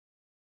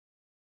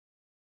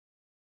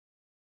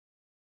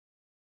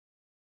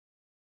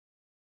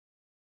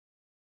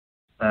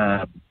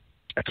I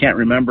can't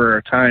remember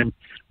a time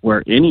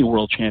where any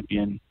world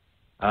champion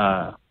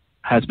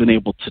has been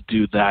able to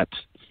do that.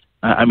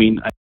 I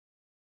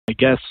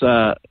guess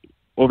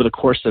over the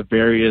course of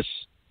various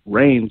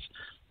reigns,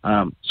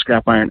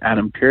 Scrap Iron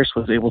Adam Pearce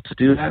was able to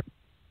do that,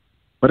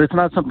 but it's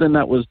not something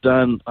that was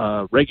done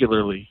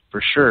regularly,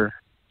 for sure.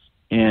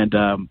 And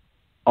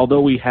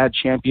although we had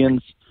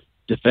champions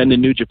defend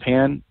in New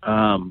Japan,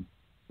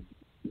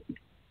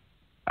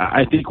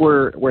 I think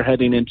we're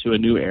heading into a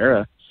new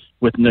era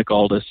with Nick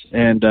Aldis,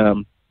 and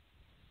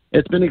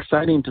it's been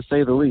exciting to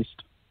say the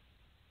least.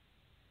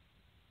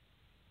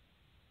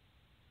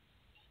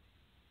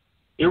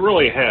 It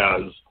really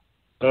has,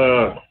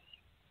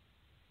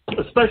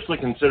 especially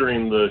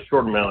considering the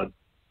short amount of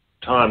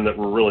time that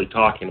we're really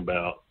talking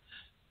about.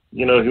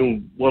 You know,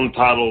 he won the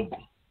title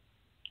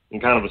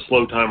in kind of a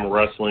slow time of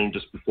wrestling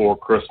just before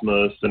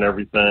Christmas and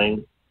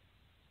everything.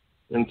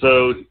 And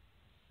so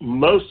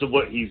most of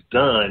what he's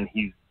done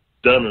in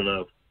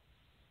a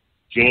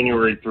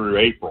January through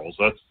April.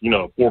 So that's,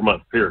 a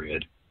 4-month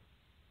period.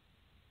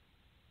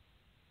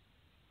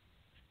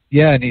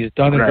 Yeah, and he's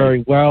done it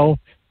very well.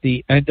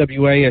 The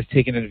NWA has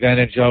taken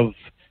advantage of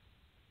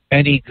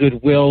any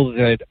goodwill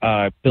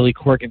that Billy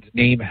Corgan's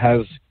name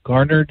has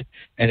garnered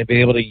and be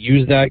able to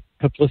use that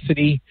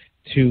publicity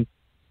to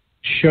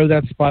show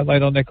that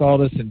spotlight on Nick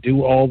Aldis and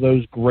do all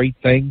those great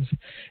things.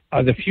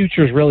 The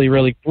future is really,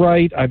 really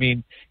bright. I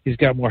mean, he's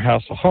got more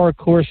House of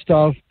Hardcore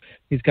stuff.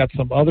 He's got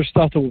some other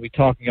stuff that we'll be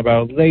talking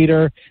about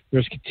later.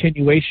 There's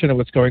continuation of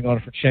what's going on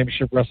for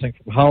Championship Wrestling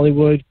from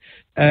Hollywood.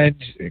 And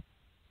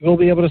we'll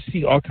be able to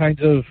see all kinds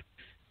of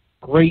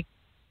great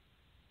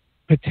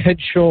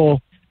potential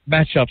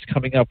matchups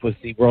coming up with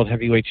the World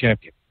Heavyweight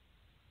Champion.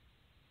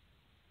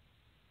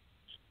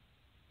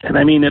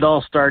 And it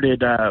all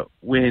started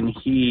when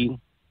he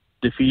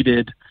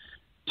defeated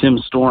Tim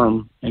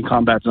Storm in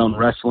Combat Zone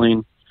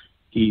Wrestling.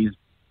 He's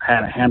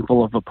had a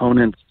handful of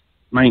opponents,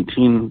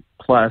 19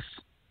 plus,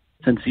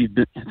 since he's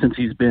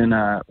been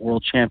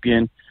world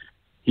champion.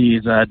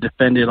 He's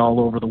defended all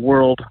over the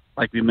world,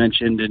 like we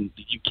mentioned, in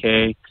the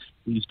UK.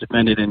 He's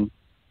defended in,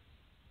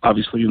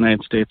 obviously, the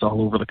United States,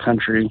 all over the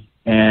country,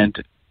 and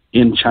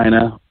in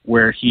China,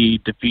 where he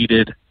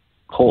defeated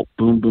Colt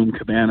Boom Boom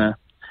Cabana.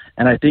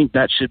 And I think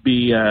that should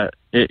be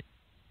it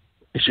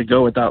should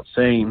go without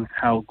saying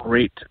how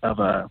great of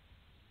a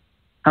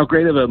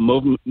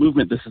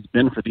movement this has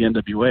been for the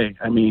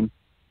NWA.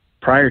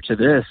 Prior to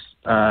this,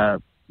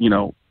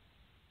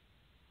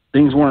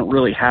 things weren't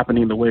really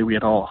happening the way we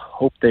had all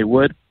hoped they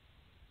would.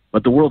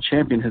 But the world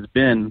champion has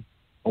been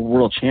a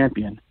world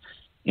champion.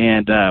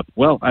 And,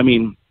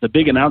 the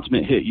big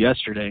announcement hit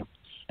yesterday.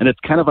 And it's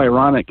kind of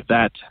ironic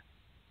that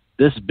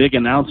this big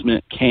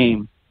announcement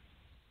came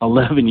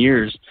 11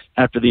 years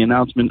after the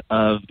announcement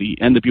of the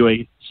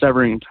NWA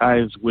severing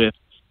ties with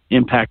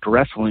Impact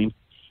Wrestling,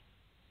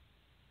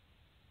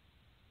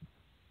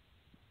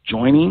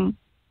 joining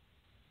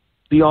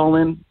the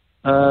All-In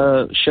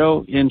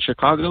show in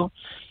Chicago.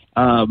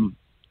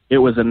 It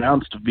was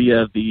announced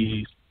via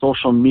the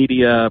social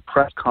media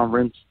press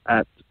conference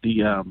at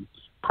the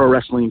Pro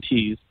Wrestling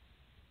Tees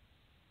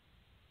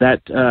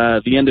that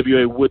the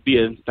NWA would be,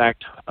 in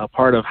fact, a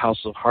part of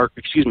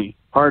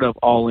part of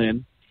All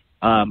In.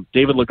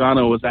 David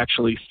Logano was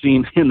actually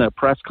seen in the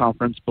press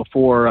conference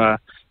before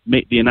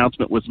the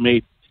announcement was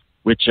made,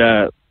 which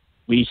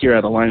we here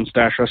at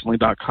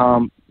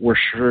Alliance-Wrestling.com were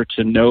sure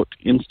to note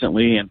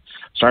instantly and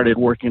started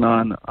working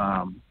on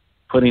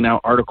putting out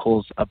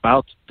articles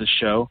about the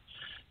show.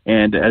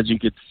 And as you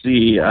could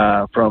see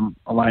from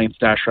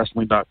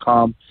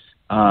Alliance-Wrestling.com,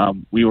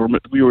 we were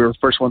the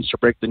first ones to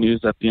break the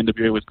news that the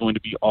NWA was going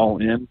to be All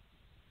In.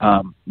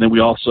 Then we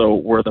also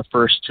were the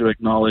first to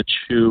acknowledge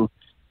who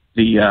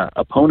the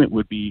opponent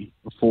would be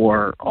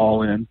for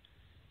All In.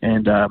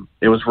 And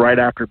it was right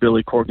after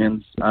Billy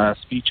Corgan's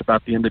speech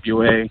about the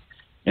NWA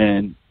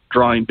and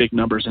drawing big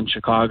numbers in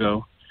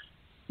Chicago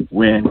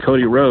when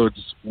Cody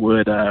Rhodes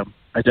would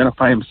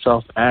identify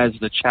himself as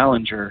the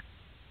challenger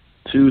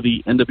to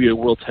the NWA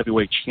World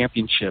Heavyweight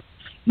Championship.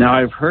 Now,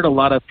 I've heard a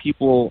lot of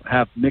people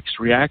have mixed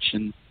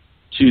reactions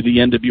to the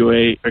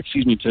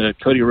to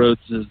Cody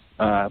Rhodes'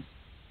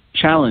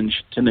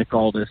 challenge to Nick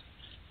Aldis.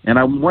 And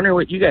I'm wondering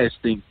what you guys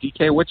think.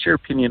 DK, what's your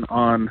opinion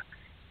on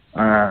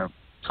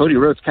Cody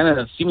Rhodes kind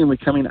of seemingly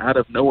coming out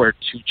of nowhere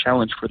to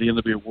challenge for the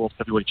NWA World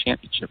Heavyweight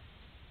Championship?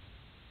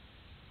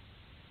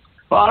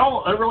 Well, I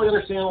don't really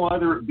understand why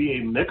there would be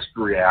a mixed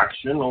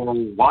reaction or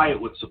why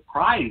it would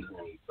surprise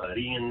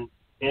anybody in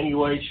any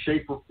way,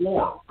 shape, or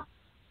form.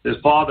 His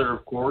father,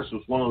 of course,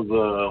 was one of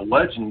the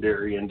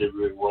legendary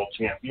NWA World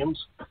Champions.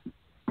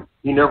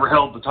 He never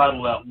held the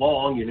title that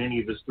long in any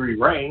of his 3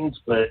 reigns,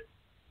 but,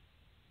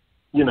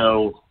 you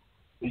know,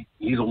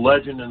 he's a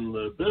legend in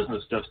the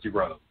business, Dusty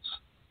Rhodes.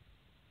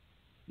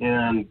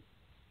 And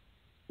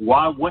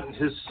why wouldn't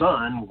his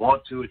son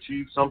want to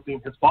achieve something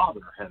his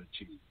father had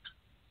achieved?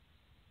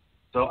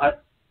 So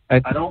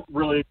I don't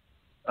really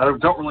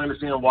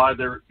understand why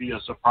there would be a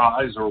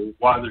surprise or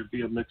why there'd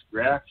be a mixed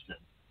reaction.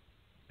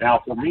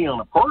 Now, for me,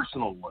 on a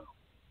personal level,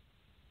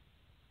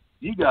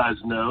 you guys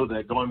know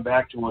that going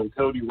back to when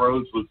Cody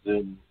Rhodes was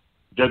in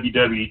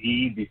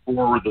WWE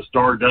before the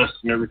Stardust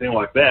and everything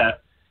like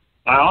that,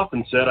 I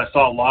often said I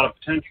saw a lot of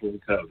potential in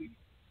Cody.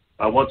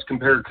 I once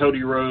compared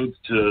Cody Rhodes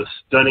to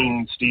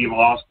stunning Steve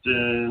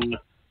Austin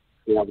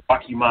or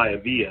Rocky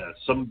Maivia,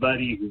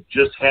 somebody who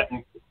just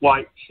hadn't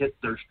quite hit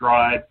their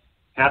stride,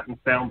 hadn't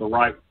found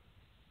the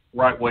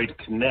right way to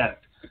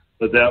connect,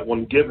 but that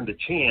when given the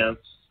chance,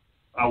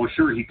 I was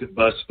sure he could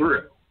bust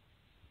through.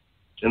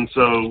 And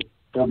so,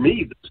 for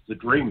me, this is the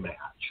dream match.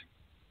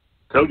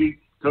 Cody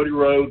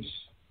Rhodes,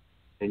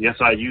 and yes,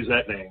 I use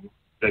that name.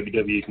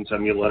 WWE can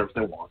send me a letter if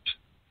they want.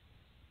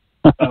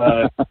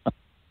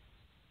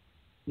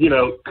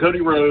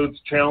 Cody Rhodes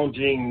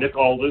challenging Nick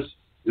Aldis,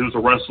 who's a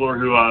wrestler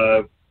who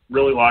I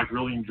really liked,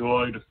 really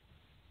enjoyed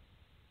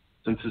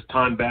since his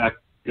time back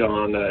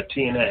on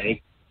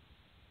TNA.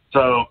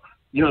 So,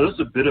 this is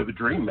a bit of a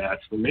dream match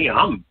for me.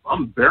 I'm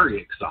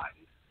very excited.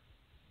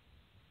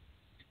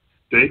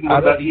 Dave, what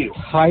about you? The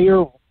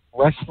entire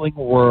wrestling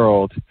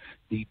world,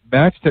 the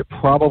match that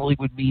probably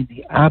would mean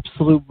the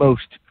absolute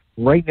most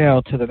right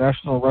now to the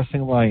National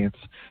Wrestling Alliance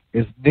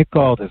is Nick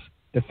Aldis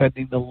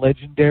defending the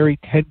legendary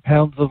 10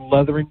 pounds of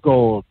leather and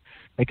gold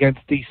against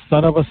the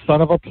son of a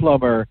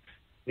plumber,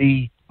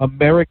 the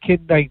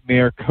American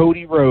Nightmare,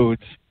 Cody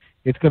Rhodes.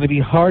 It's going to be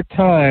hard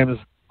times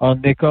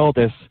on Nick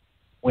Aldis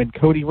when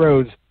Cody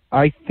Rhodes,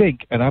 I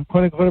think, and I'm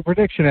going to put a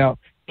prediction out,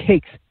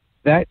 takes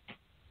that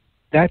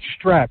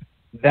strap,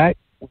 that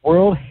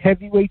World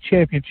Heavyweight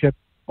Championship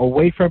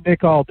away from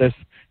Nick Aldis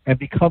and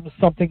becomes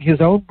something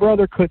his own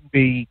brother couldn't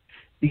be,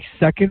 the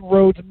second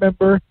Rhodes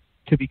member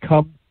to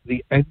become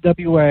the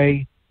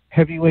NWA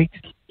Heavyweight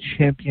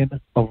Champion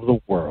of the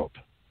world.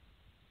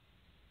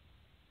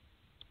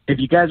 If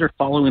you guys are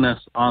following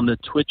us on the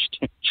Twitch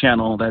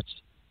channel,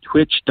 that's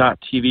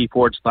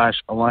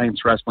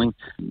twitch.tv/Alliance Wrestling.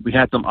 We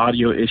had some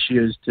audio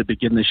issues to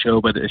begin the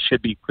show, but it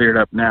should be cleared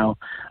up now.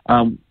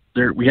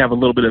 We have a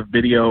little bit of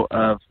video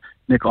of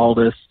Nick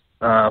Aldis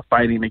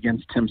fighting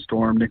against Tim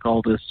Storm, Nick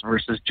Aldis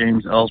versus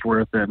James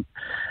Ellsworth, and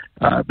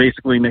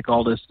basically Nick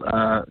Aldis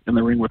in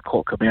the ring with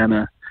Colt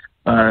Cabana.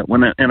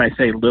 And I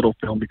say little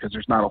film because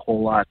there's not a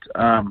whole lot.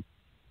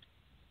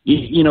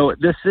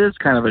 This is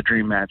kind of a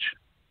dream match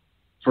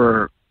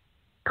for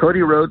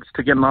Cody Rhodes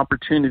to get an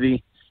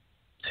opportunity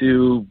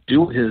to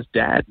do what his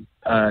dad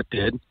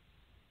did,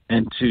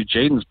 and to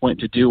Jaden's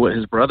point, to do what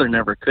his brother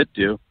never could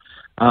do.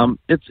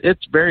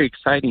 It's very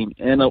exciting.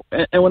 And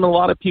when a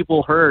lot of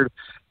people heard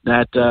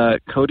that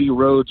Cody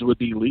Rhodes would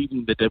be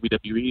leaving the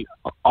WWE,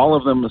 all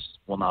of them,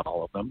 well, not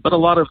all of them, but a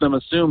lot of them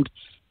assumed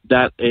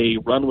that a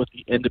run with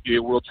the NWA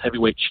World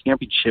Heavyweight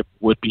Championship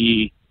would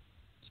be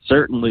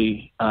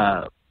certainly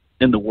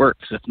in the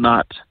works, if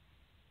not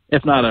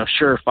a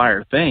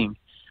surefire thing.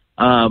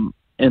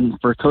 And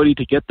for Cody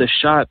to get this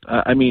shot,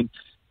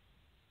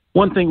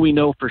 one thing we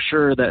know for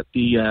sure that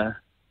the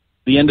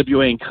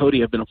NWA and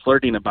Cody have been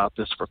flirting about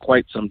this for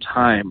quite some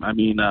time.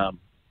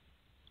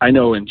 I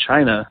know in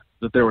China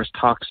that there was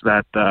talks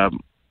that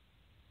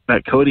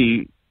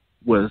Cody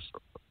was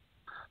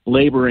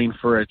laboring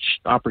for an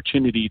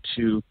opportunity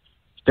to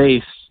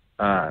face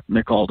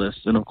Nick Aldis.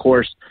 And, of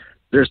course,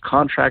 there's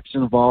contracts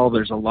involved.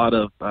 There's a lot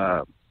of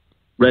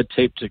red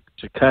tape to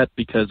cut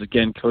because,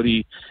 again,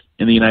 Cody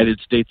in the United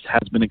States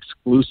has been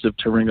exclusive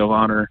to Ring of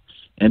Honor,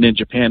 and in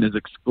Japan is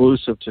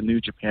exclusive to New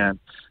Japan.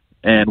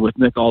 And with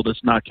Nick Aldis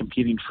not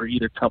competing for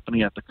either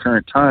company at the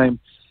current time,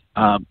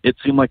 it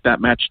seemed like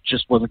that match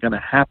just wasn't going to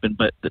happen.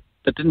 But that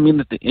didn't mean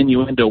that the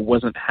innuendo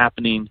wasn't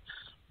happening,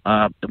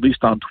 at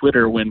least on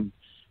Twitter, when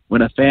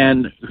a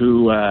fan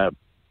who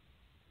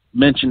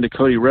mentioned to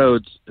Cody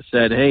Rhodes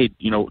said, hey,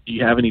 do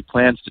you have any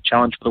plans to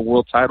challenge for the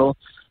world title?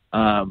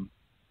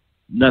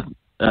 Nothing,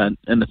 and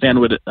the fan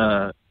would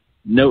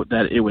note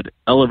that it would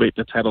elevate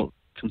the title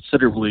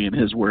considerably, in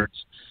his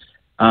words.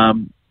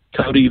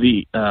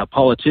 Cody, the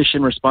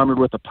politician, responded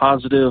with a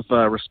positive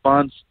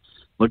response.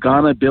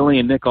 Lagana, Billy,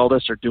 and Nick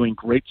Aldis are doing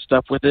great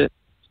stuff with it.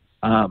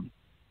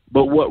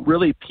 But what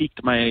really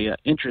piqued my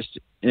interest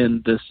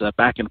in this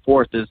back and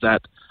forth is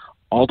that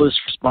Aldis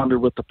responded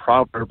with the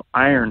proverb,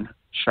 iron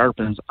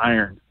sharpens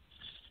iron.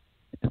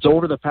 And so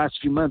over the past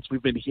few months,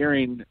 we've been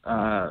hearing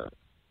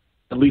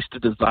at least a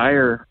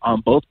desire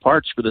on both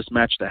parts for this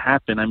match to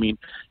happen.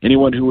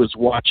 Anyone who was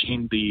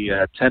watching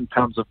the 10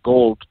 Pounds of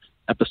Gold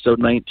episode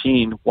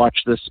 19, watch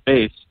this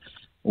space,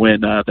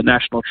 when the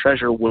National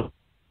Treasure was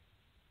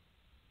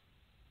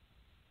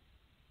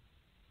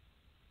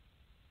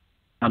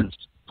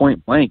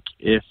point blank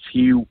if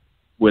he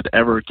would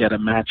ever get a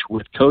match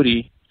with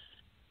Cody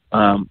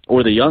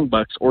or the Young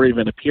Bucks, or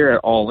even appear at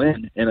All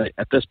In. And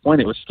at this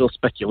point, it was still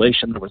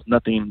speculation. There was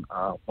nothing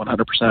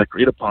 100%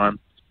 agreed upon.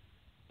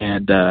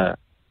 And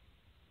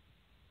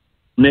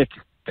Nick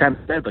kind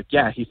of said,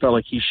 he felt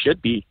like he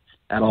should be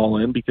at All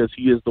In because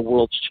he is the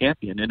world's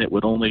champion, and it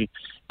would only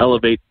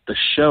elevate the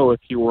show if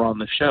he were on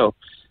the show.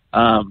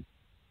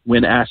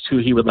 When asked who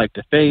he would like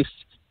to face,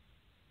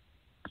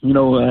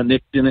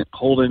 Nick didn't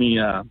hold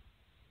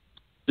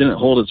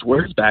his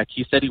words back.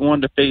 He said he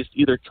wanted to face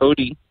either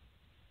Cody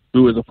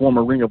who is a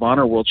former Ring of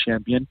Honor World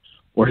Champion,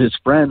 or his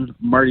friend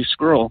Marty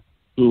Scurll,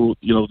 who,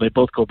 they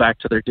both go back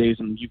to their days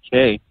in the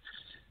UK.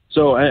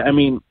 So, I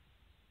mean,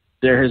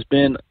 there has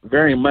been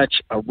very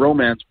much a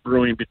romance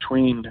brewing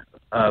between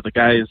the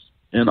guys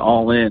in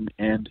All In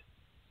and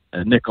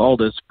Nick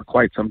Aldis for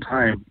quite some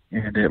time,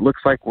 and it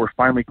looks like we're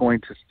finally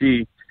going to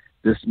see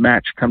this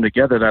match come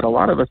together that a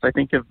lot of us, I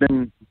think, have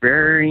been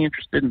very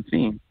interested in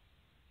seeing.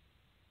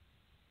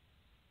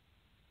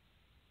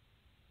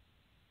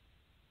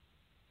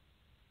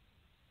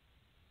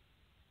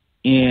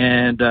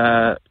 And,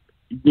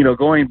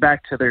 going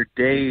back to their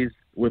days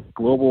with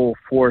Global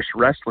Force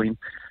Wrestling,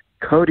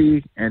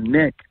 Cody and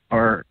Nick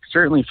are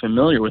certainly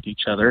familiar with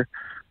each other.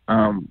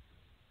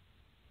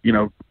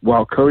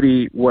 While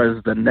Cody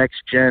was the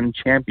next-gen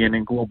champion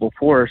in Global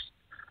Force,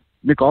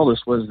 Nick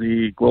Aldis was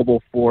the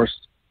Global Force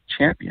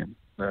champion,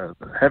 the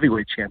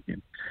heavyweight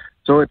champion.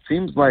 So it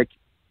seems like,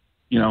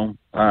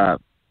 the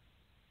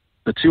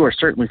two are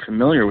certainly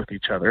familiar with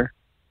each other.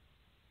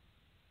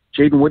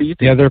 Jaden, what do you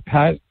think? Yeah,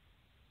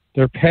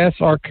 their paths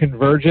are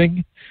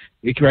converging.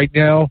 Right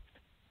now,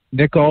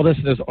 Nick Aldis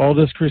and his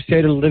Aldis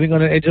Crusade are living on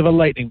the edge of a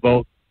lightning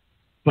bolt.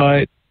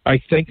 But I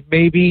think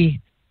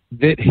maybe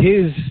that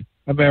his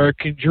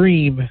American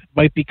dream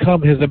might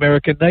become his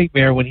American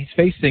nightmare when he's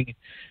facing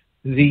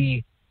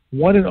the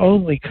one and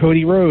only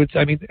Cody Rhodes.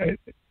 I mean,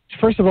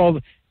 first of all,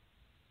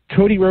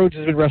 Cody Rhodes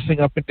has been wrestling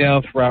up and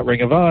down throughout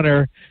Ring of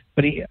Honor,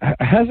 but he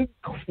hasn't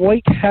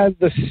quite had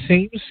the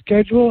same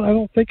schedule, I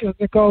don't think, as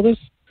Nick Aldis.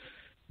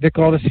 Nick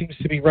Aldis seems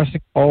to be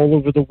wrestling all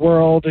over the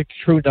world.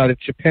 True, not in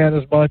Japan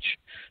as much,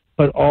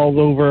 but all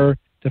over,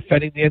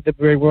 defending the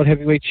NWA World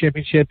Heavyweight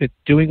Championship and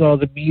doing all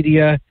the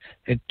media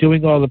and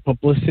doing all the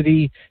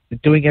publicity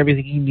and doing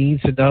everything he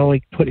needs to not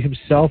only put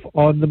himself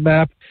on the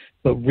map,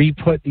 but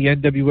re-put the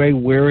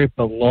NWA where it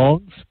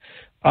belongs.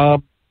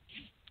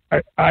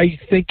 I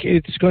think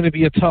it's going to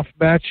be a tough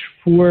match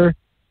for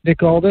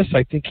Nick Aldis.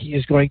 I think he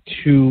is going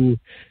to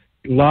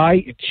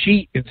lie and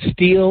cheat and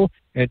steal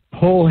and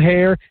pull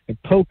hair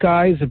and poke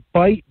eyes and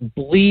bite and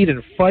bleed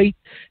and fight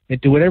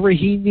and do whatever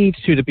he needs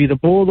to be the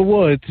bull of the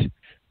woods.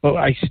 But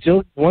I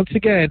still, once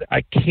again,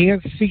 I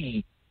can't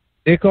see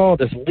Nick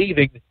Aldis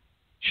leaving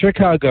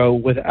Chicago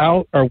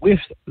without or with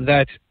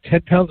that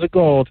 10 pounds of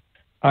gold.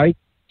 I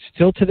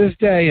still, to this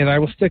day, and I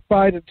will stick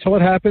by it until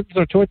it happens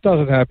or until it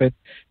doesn't happen,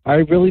 I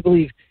really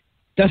believe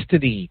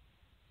destiny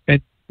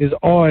is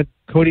on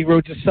Cody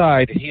Rhodes'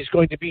 side, and he's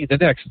going to be the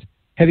next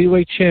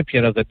heavyweight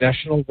champion of the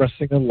National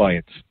Wrestling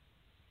Alliance.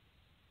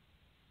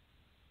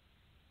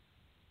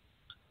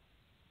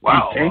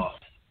 Wow. Okay.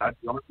 I'd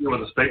argue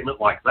with a statement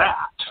like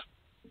that.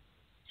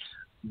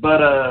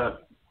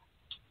 But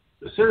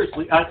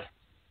seriously,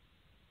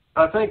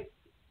 I think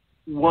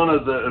one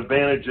of the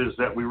advantages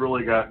that we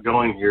really got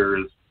going here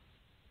is,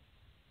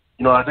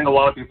 I think a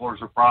lot of people are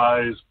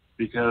surprised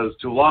because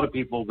to a lot of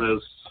people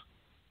this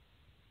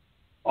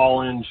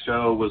All-In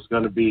show was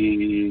going to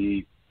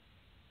be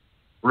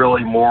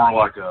really more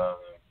like a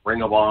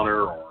Ring of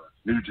Honor or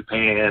New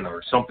Japan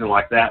or something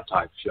like that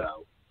type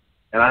show.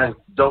 And I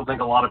don't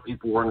think a lot of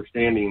people were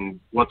understanding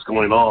what's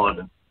going on.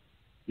 And,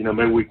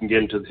 maybe we can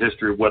get into the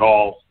history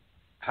of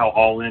how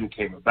All-In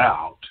came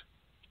about.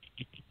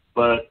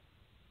 But,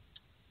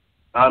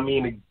 I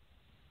mean,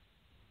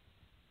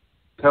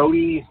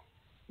 Cody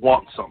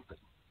wants something.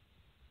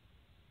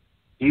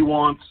 He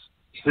wants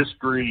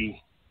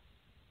history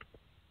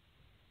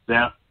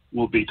that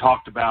will be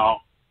talked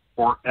about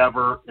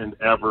forever and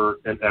ever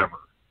and ever.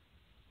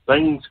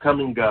 Things come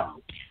and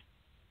go.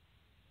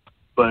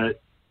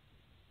 But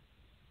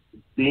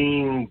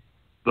being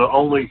the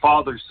only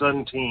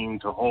father-son team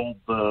to hold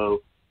the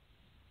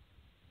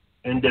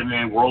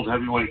NWA World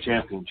Heavyweight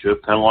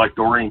Championship, kind of like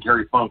Dory and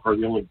Terry Funk are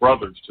the only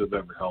brothers to have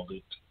ever held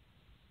it.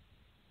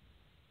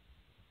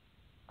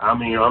 I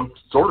mean, I'm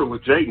sort of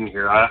with Jaden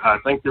here. I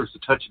think there's a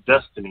touch of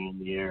destiny in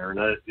the air,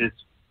 and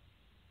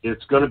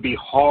it's going to be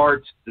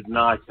hard to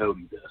deny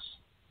Cody this.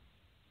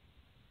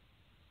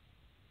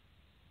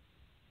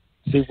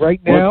 See,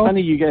 right now,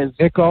 funny, you guys.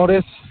 Nick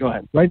Aldis. Go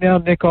ahead. Right now,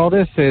 Nick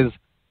Aldis is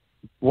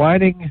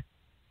whining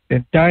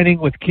and dining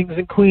with kings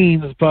and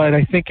queens, but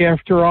I think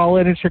after All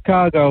In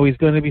Chicago, he's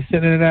going to be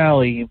sitting in an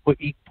alley and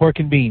eat pork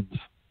and beans.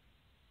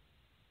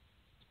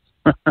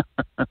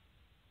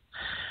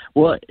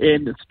 Well,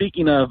 and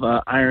speaking of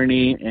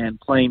irony and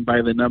playing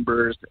by the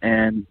numbers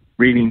and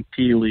reading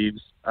tea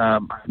leaves, I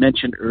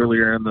mentioned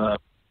earlier in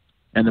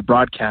the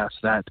broadcast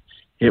that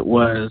it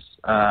was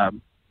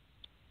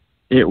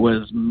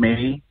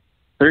May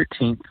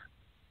 13th,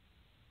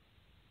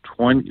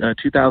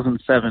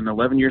 2007,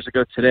 11 years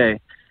ago today,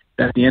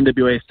 that the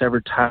NWA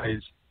severed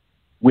ties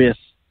with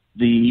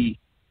the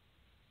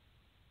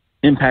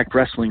Impact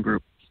Wrestling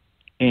Group,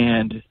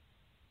 and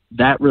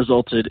that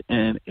resulted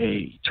in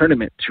a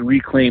tournament to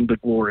reclaim the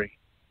glory.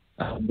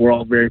 We're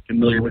all very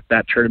familiar with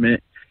that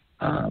tournament.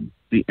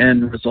 The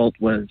end result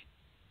was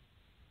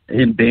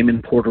in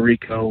Bayman, Puerto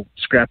Rico,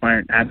 Scrap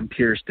Iron Adam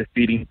Pearce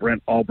defeating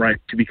Brent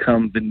Albright to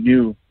become the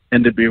new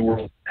NWA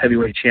World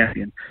Heavyweight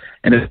Champion.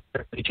 And it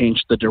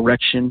changed the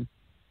direction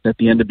that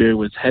the NWA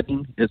was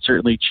heading. It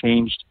certainly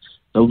changed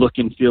the look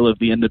and feel of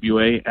the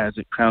NWA as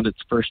it crowned its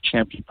first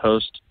champion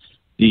post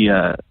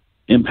the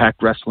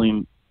Impact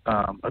Wrestling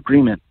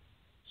agreement.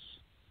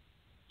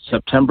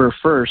 September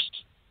 1st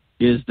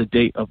is the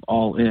date of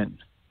All In,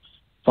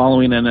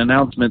 following an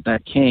announcement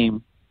that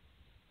came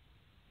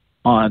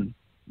on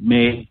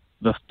May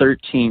the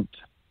 13th,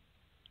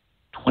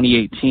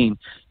 2018.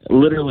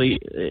 Literally,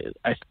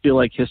 I feel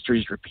like history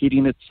is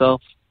repeating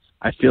itself.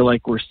 I feel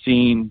like we're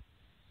seeing,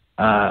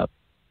 like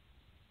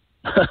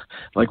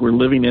we're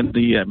living in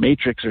the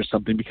Matrix or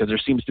something, because there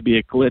seems to be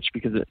a glitch,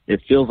 because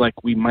it feels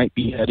like we might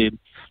be headed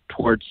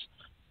towards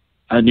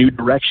a new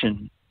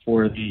direction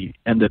for the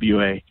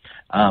NWA.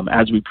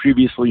 As we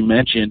previously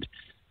mentioned,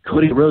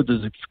 Cody Rhodes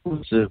is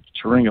exclusive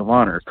to Ring of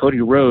Honor.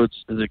 Cody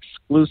Rhodes is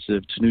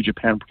exclusive to New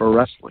Japan Pro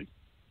Wrestling.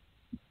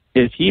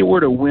 If he were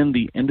to win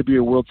the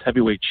NWA World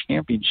Heavyweight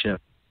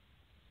Championship,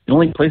 the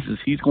only places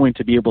he's going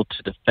to be able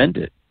to defend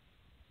it,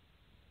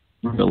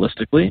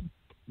 realistically,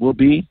 will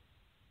be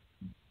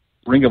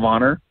Ring of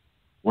Honor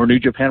or New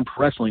Japan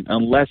Pro Wrestling,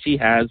 unless he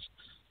has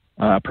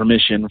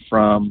permission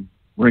from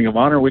Ring of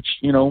Honor, which,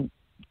 you know,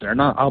 they're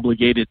not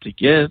obligated to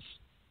give.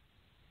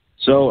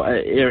 So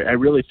I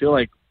really feel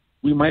like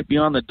we might be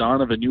on the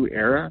dawn of a new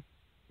era.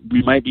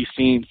 We might be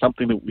seeing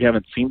something that we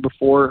haven't seen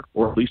before,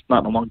 or at least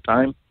not in a long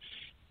time.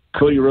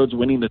 Cody Rhodes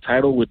winning the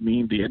title would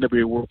mean the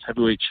NWA World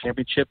Heavyweight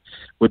Championship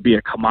would be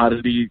a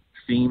commodity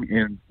seen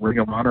in Ring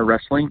of Honor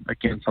wrestling.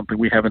 Again, something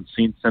we haven't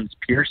seen since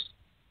Pierce.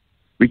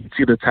 We can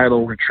see the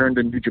title return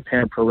to New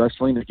Japan Pro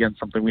Wrestling. Again,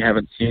 something we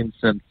haven't seen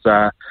since,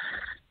 help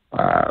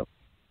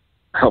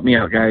me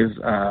out, guys.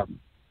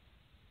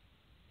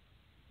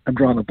 I'm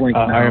drawing a blank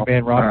now. Iron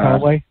Man Rob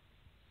Conway?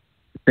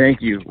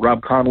 Thank you.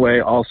 Rob Conway,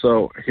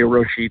 also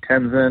Hiroshi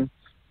Tenzan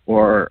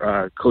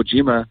or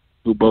Kojima,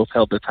 who both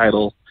held the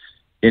title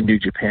in New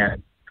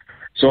Japan.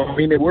 So, I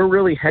mean, we're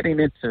really heading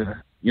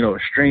into, you know, a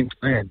strange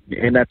land.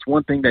 And that's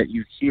one thing that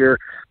you hear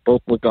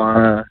both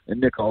Lagana and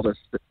Nick Aldis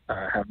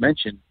have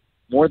mentioned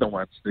more than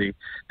once. The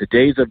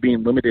days of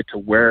being limited to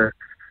where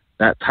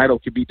that title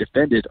could be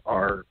defended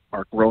are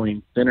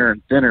growing thinner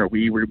and thinner.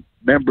 We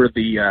remember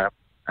the,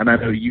 and I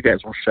know you guys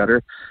will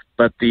shudder,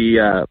 but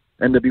the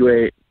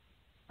NWA,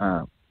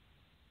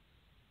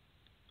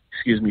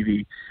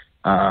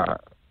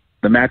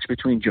 the match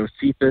between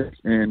Josephus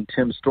and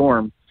Tim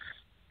Storm,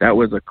 that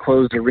was a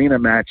closed arena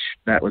match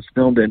that was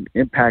filmed in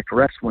Impact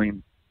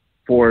Wrestling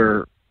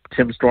for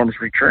Tim Storm's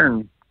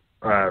return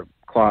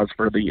clause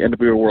for the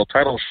NWA World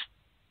title.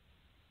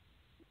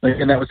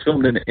 And that was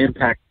filmed in an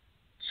Impact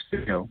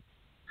studio.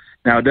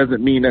 Now, it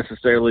doesn't mean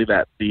necessarily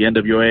that the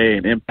NWA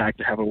and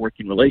Impact have a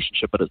working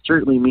relationship, but it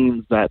certainly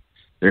means that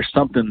there's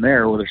something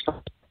there, or there's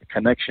some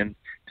connection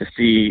to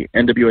see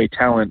NWA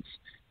talents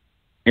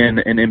in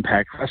an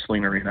Impact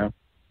Wrestling arena.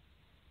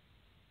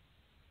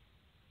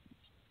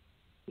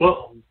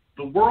 Well,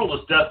 the world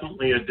is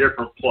definitely a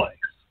different place,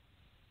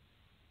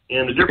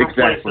 and a different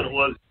place than it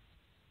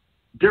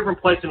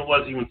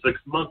was even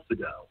 6 months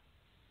ago.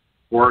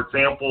 For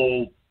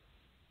example,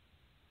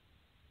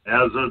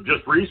 as of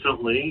just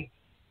recently,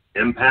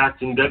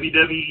 Impact and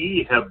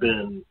WWE have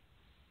been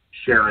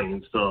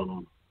sharing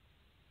some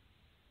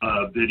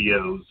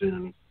videos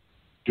and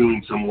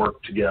doing some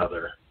work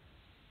together.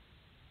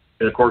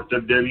 And of course,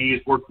 WWE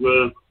has worked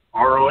with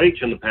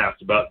ROH in the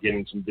past about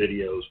getting some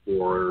videos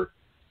for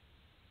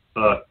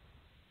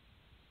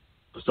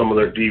some of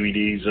their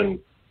DVDs and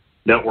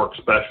network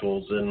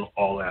specials and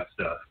all that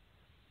stuff.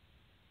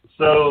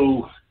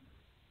 So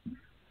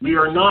we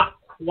are not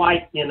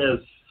quite in as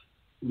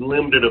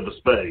limited of a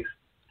space.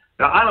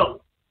 Now, I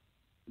don't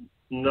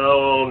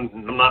know,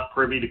 I'm not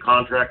privy to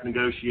contract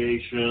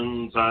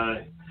negotiations.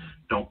 I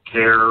don't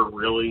care,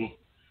 really.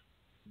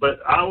 But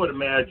I would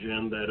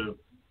imagine that if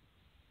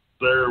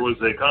there was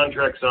a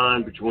contract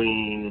signed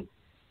between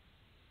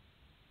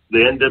the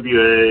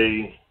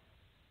NWA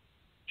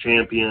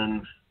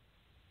champion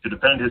to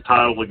defend his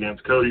title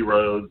against Cody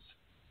Rhodes,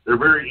 there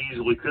very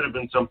easily could have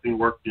been something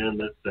worked in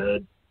that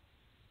said,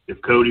 if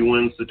Cody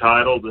wins the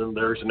title, then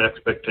there's an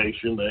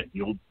expectation that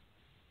you'll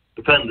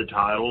defend the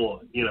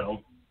title, you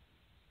know,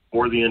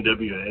 for the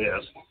NWA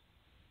as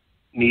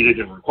needed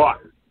and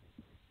required.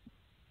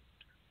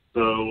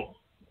 So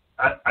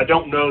I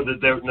don't know that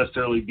there would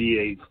necessarily be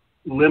a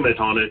limit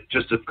on it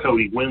just if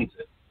Cody wins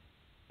it.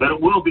 But it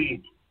will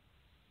be,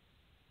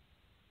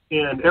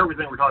 and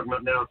everything we're talking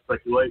about now is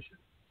speculation.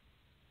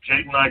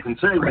 Jade and I can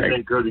say we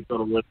think Cody's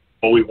going to win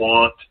all we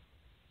want.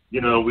 You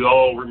know, we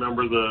all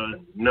remember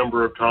the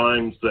number of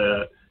times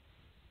that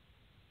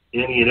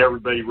any and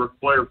everybody Ric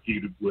Flair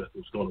feuded with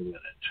was going to win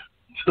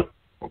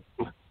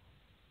it.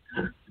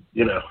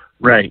 You know.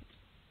 Right.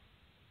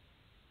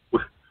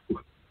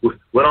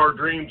 What our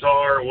dreams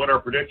are and what our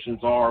predictions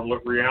are and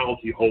what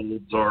reality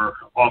holds are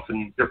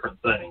often different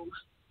things.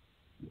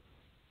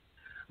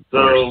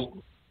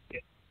 So,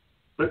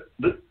 but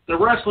the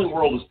wrestling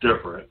world is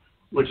different,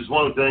 which is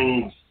one of the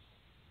things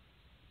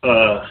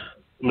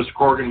Mr.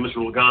 Corgan and Mr.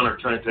 Lagana are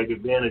trying to take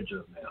advantage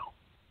of now.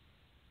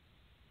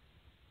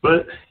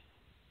 But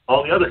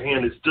on the other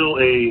hand, it's still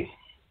a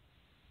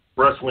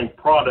wrestling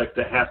product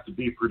that has to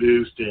be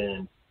produced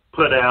and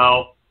put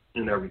out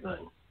and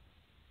everything.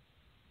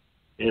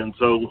 And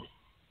so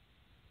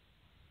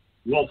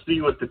we'll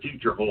see what the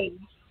future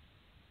holds.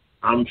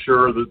 I'm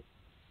sure that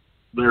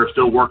they're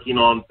still working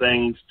on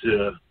things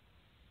to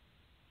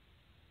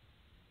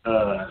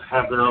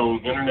have their own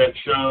internet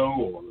show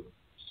or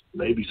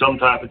maybe some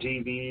type of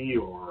TV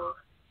or,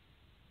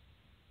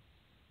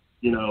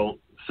 you know,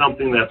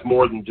 something that's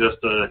more than just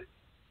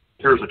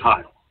here's a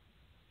title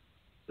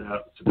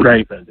that's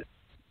right. defended.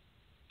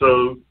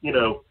 So, you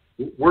know,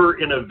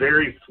 we're in a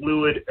very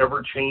fluid,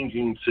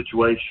 ever-changing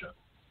situation.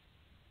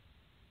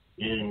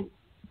 And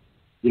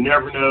you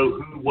never know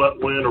who,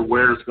 what, when, or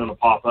where it's going to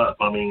pop up.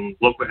 I mean,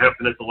 look what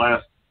happened at the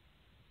last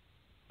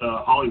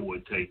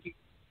Hollywood taping.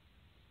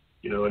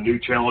 You know, a new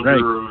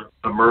challenger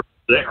emerged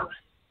there.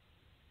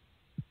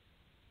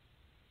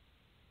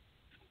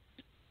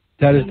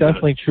 That is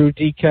definitely true,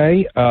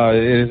 DK.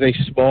 It is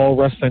a small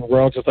wrestling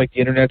world, just like the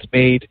Internet's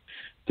made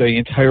the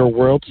entire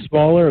world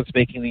smaller. It's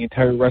making the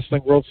entire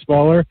wrestling world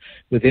smaller,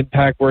 with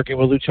Impact working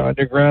with Lucha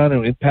Underground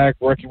and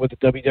Impact working with the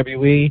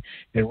WWE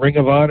and Ring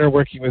of Honor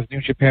working with New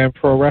Japan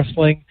Pro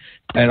Wrestling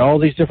and all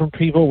these different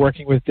people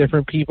working with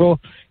different people.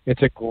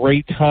 It's a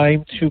great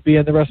time to be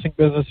in the wrestling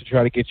business to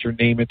try to get your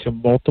name into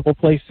multiple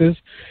places.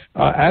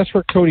 As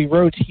for Cody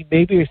Rhodes, he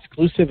may be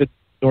exclusive in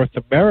North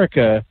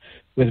America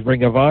with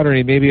Ring of Honor.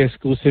 He may be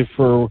exclusive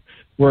for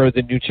where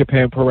the New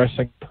Japan Pro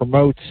Wrestling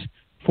promotes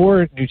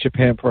for New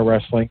Japan Pro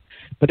Wrestling,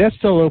 but that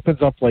still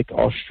opens up like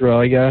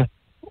Australia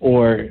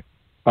or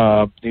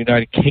the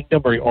United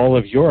Kingdom or all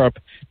of Europe.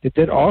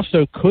 That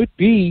also could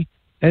be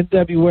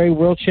NWA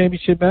World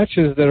Championship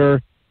matches that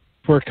are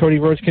where Cody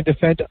Rhodes can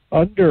defend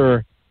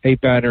under a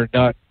banner,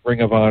 not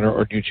Ring of Honor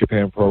or New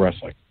Japan Pro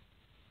Wrestling.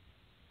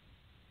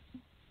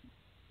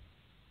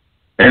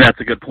 And that's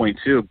a good point,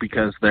 too,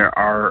 because there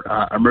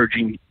are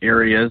emerging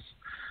areas.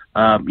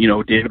 You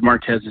know, David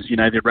Marquez's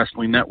United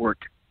Wrestling Network,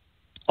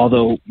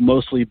 although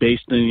mostly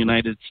based in the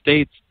United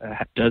States,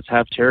 does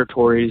have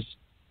territories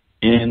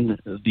in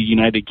the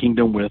United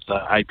Kingdom with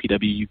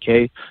IPW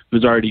UK,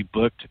 who's already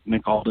booked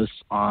Nick Aldis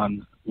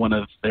on one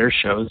of their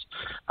shows.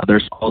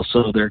 There's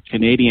also their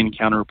Canadian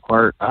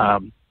counterpart,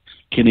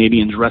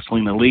 Canadians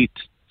Wrestling Elite,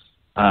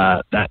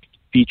 that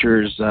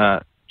features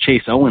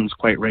Chase Owens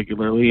quite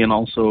regularly and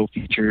also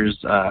features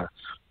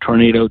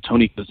Tornado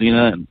Tony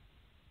Kozina and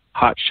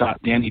Hot Shot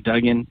Danny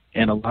Duggan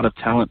and a lot of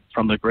talent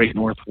from the Great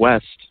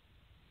Northwest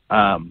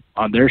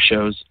on their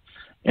shows.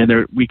 And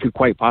we could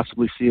quite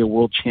possibly see a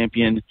world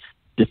champion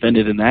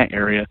defended in that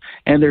area.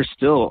 And there's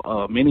still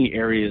many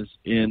areas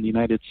in the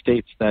United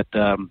States that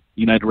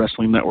United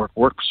Wrestling Network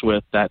works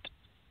with that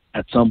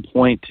at some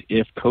point,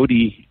 if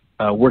Cody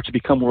were to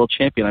become world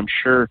champion, I'm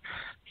sure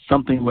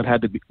something would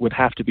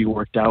have to be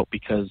worked out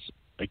because,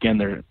 again,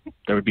 there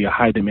would be a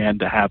high demand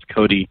to have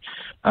Cody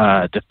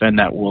defend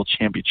that world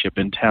championship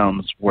in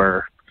towns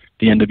where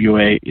the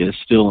NWA is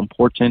still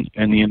important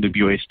and the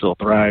NWA still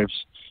thrives.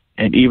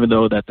 And even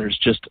though that there's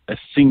just a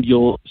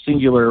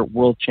singular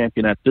world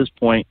champion at this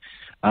point,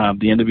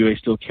 the NWA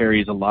still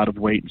carries a lot of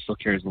weight and still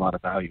carries a lot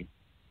of value.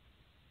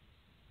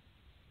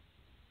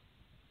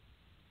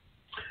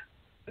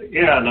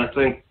 Yeah, and I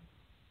think,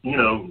 you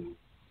know,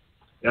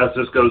 as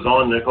this goes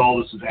on, Nick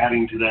Aldis is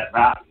adding to that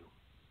value.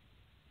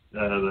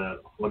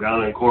 The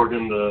Lagana and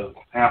Corgan, the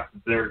path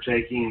that they're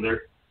taking,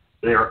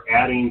 they are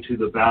adding to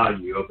the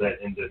value of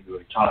that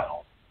NWA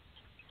title.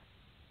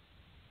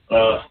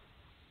 A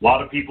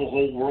lot of people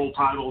hold world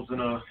titles in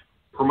a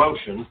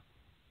promotion,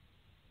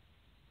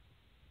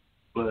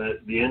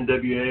 but the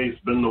NWA has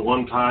been the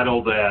one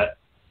title that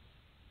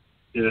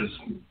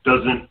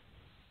doesn't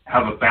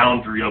have a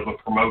boundary of a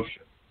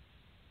promotion.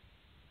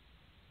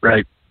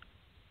 Right.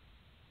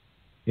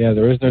 Yeah,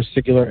 there is no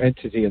singular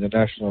entity in the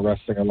National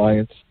Wrestling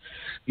Alliance.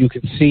 You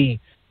can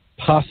see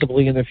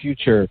possibly in the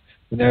future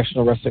the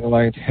National Wrestling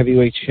Alliance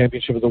Heavyweight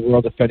Championship of the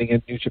World defending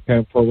in New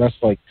Japan Pro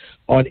Wrestling,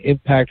 on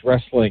Impact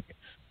Wrestling,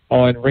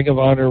 on Ring of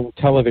Honor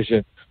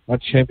Television, on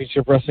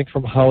Championship Wrestling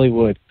from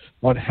Hollywood,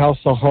 on House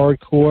of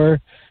Hardcore,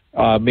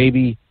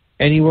 maybe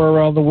anywhere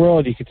around the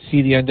world you could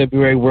see the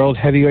NWA World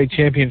Heavyweight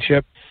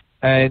Championship.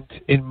 And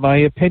in my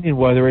opinion,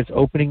 whether it's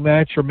opening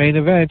match or main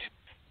event,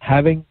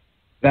 having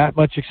that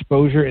much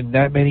exposure in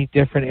that many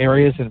different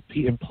areas and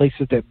in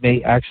places that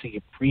may actually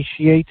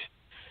appreciate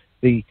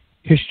the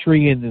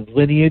history and the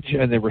lineage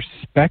and the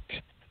respect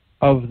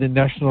of the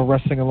National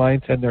Wrestling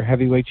Alliance and their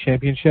heavyweight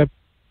championship,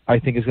 I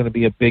think is going to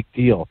be a big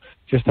deal.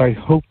 Just I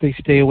hope they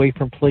stay away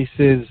from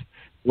places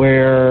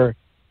where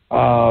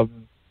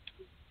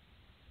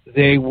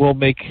they will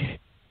make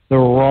the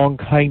wrong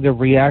kind of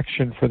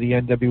reaction for the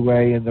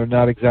NWA and they're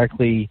not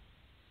exactly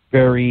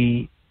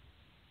very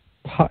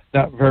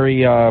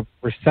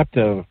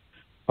receptive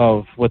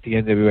of what the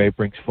NWA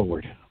brings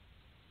forward.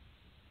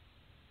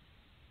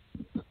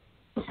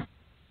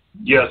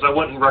 Yes, I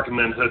wouldn't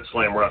recommend Hood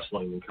Slam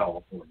Wrestling in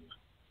California.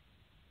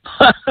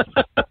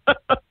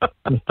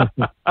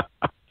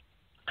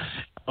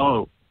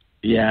 Oh,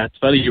 yeah, it's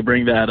funny you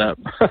bring that up.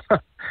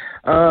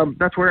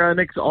 That's where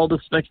Nick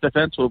Aldis' next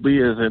defense will be,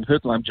 is in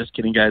Hoodlum. I'm just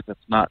kidding, guys. That's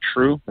not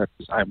true.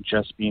 I'm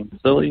just being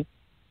silly.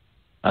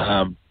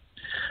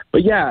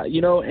 But yeah,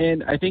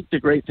 and I think the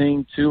great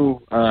thing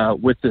too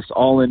with this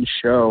all-in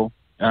show,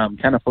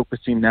 kind of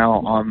focusing now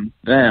on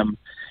them,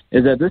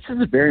 is that this is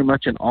very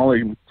much an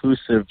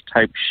all-inclusive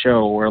type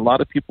show where a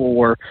lot of people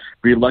were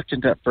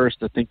reluctant at first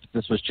to think that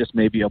this was just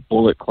maybe a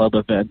Bullet Club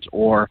event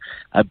or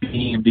a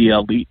Being the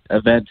Elite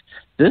event.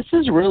 This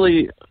is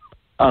really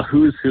a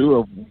who's who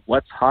of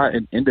what's hot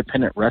in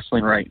independent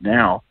wrestling right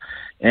now.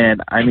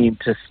 And, I mean,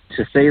 to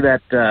say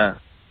that,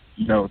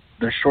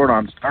 they're short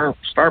on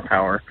star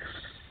power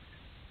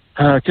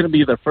couldn't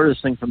be the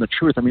furthest thing from the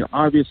truth. I mean,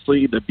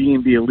 obviously, the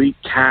Being the Elite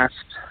cast,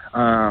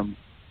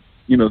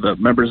 the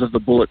members of the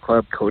Bullet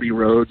Club, Cody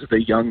Rhodes,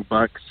 the Young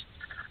Bucks,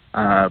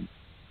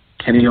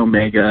 Kenny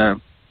Omega,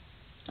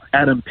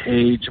 Adam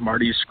Page,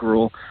 Marty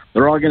Scurll,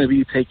 they're all going to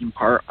be taking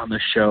part on the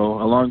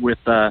show, along with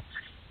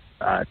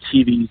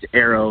TV's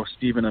Arrow,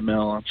 Stephen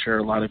Amell. I'm sure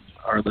a lot of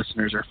our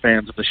listeners are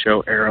fans of the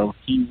show Arrow.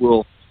 He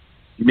will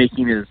be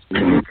making his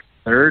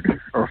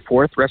third or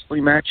fourth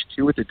wrestling match,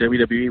 two with the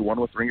WWE, one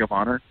with Ring of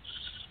Honor.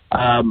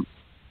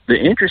 The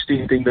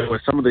interesting thing, though,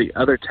 is some of the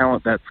other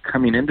talent that's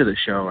coming into the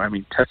show. I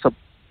mean, Tessa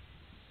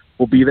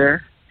will be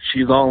there.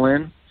 She's all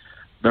in.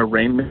 The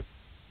Rainman,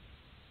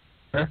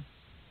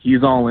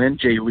 he's all in.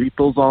 Jay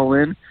Lethal's all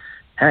in.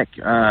 Heck,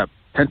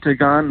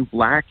 Pentagon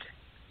Black.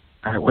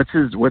 What's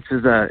his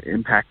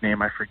Impact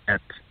name? I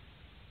forget.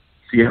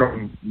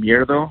 Cierro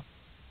Mierdo.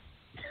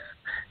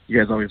 You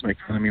guys always make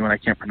fun of me when I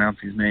can't pronounce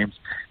these names.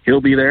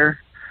 He'll be there.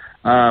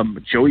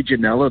 Joey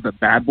Janela, the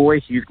bad boy,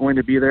 he's going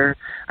to be there.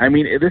 I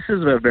mean, this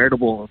is a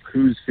veritable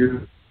who's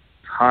who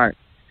hot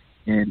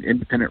in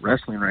independent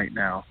wrestling right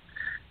now.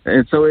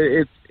 And so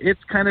it's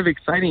kind of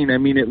exciting. I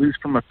mean, at least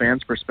from a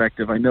fan's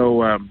perspective. I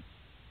know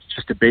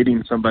just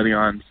debating somebody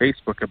on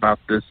Facebook about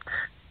this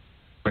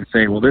and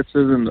saying, well, this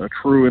isn't a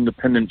true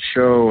independent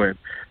show and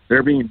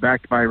they're being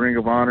backed by Ring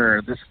of Honor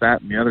or this,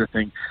 that, and the other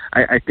thing.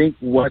 I think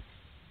what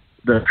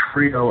the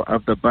trio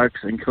of the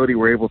Bucks and Cody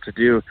were able to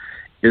do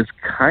is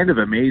kind of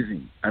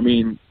amazing. I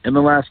mean, in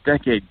the last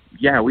decade,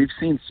 yeah, we've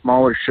seen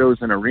smaller shows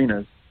in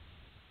arenas.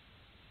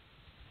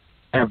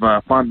 I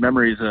have fond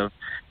memories of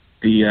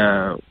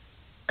the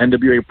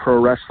NWA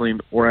Pro Wrestling,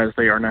 or as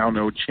they are now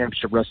known,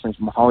 Championship Wrestling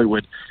from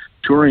Hollywood,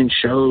 touring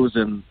shows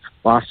in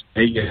Las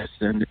Vegas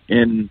and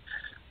in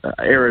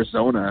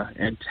Arizona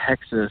and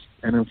Texas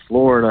and in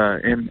Florida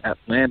and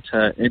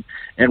Atlanta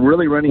and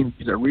really running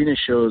these arena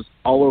shows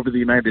all over the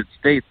United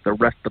States,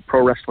 the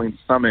Pro Wrestling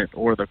Summit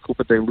or the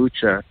Copa de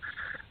Lucha,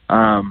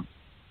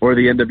 or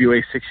the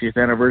NWA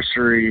 60th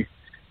anniversary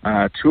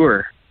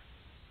tour.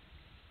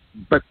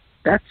 But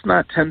that's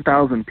not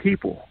 10,000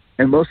 people.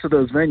 And most of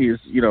those venues,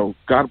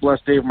 God bless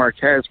Dave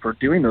Marquez for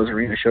doing those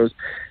arena shows,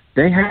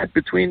 they had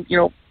between,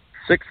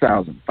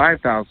 6,000,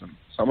 5,000,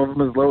 some of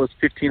them as low as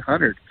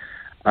 1,500.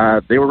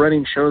 They were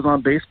running shows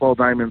on baseball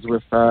diamonds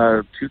with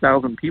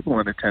 2,000 people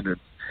in attendance.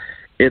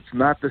 It's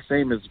not the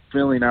same as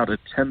filling out a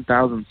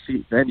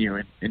 10,000-seat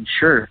venue. And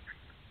sure,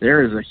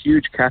 there is a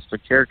huge cast of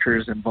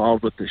characters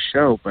involved with the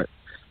show, but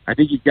I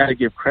think you've got to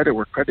give credit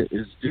where credit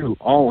is due.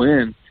 All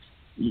in,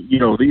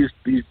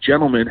 these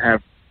gentlemen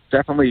have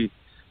definitely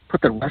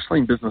put the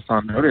wrestling business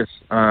on notice.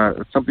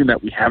 It's something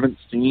that we haven't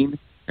seen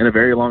in a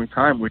very long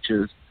time, which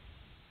is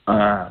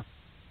a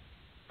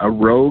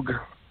rogue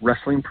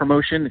wrestling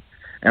promotion.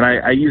 And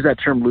I use that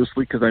term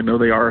loosely because I know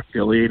they are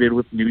affiliated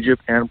with New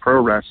Japan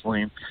Pro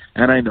Wrestling,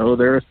 and I know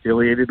they're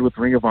affiliated with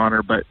Ring of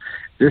Honor, but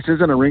this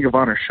isn't a Ring of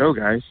Honor show,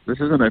 guys. This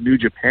isn't a New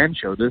Japan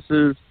show. This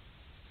is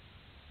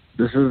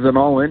an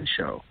all-in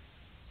show.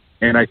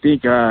 And I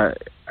think that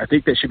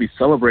should be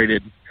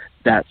celebrated,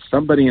 that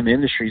somebody in the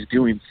industry is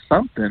doing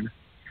something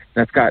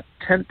that's got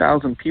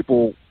 10,000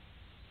 people,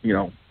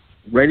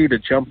 ready to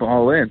jump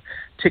all in.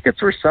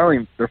 Tickets were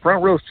selling. The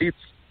front row seats,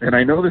 and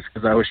I know this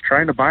because I was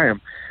trying to buy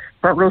them,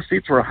 front row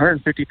seats were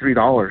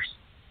 $153,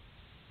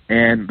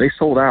 and they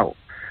sold out.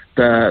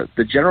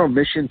 The general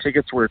admission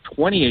tickets were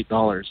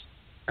 $28,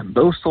 and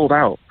those sold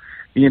out.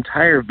 The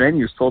entire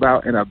venue sold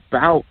out in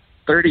about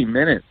 30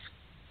 minutes.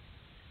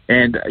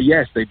 And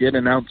yes, they did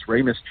announce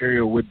Rey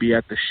Mysterio would be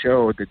at the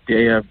show the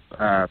day of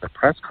the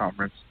press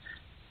conference,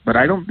 but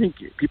I don't think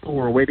people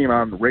were waiting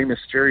on Rey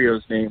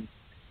Mysterio's name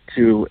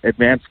to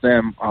advance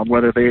them on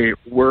whether they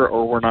were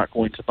or were not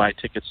going to buy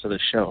tickets to the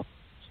show.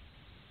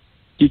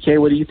 DK,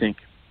 what do you think?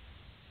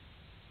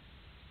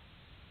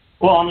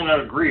 Well,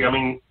 I agree.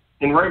 And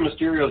Rey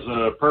Mysterio is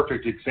a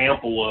perfect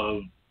example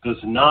of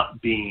this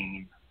not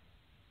being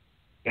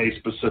a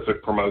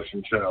specific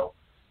promotion show.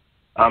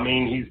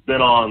 He's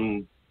been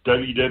on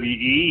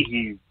WWE.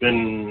 He's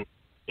been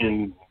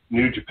in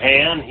New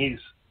Japan.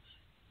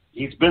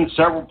 He's been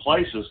several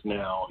places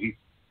now.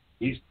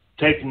 He's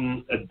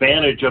taken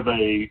advantage of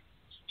a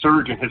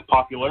surge in his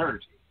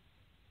popularity.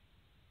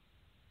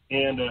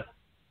 And,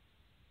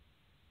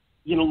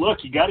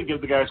 look, you got to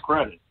give the guys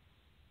credit.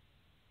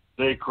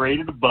 They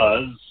created a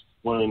buzz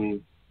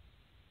when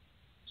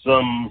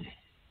some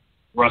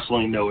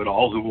wrestling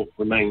know-it-all, who will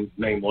remain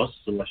nameless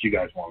unless you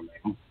guys want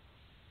to name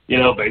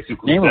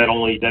Basically said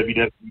only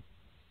WWE.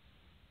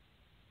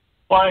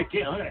 Well, I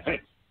can't. Hey,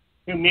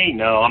 me?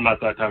 No, I'm not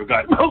that type of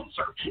guy. No,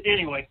 sir.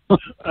 Anyway,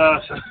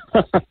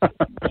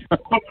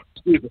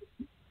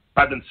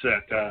 I've been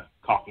sick,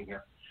 coughing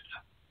here.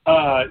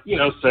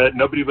 Said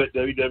nobody but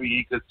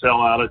WWE could sell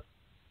out a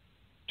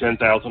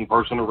 10,000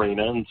 person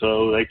arena, and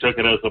so they took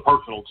it as a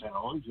personal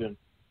challenge, and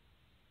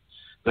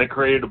they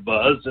created a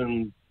buzz,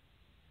 and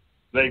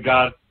they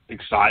got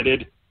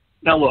excited.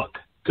 Now look,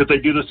 could they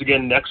do this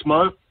again next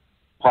month?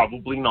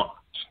 Probably not.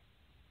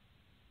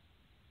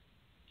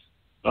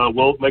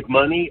 Will it make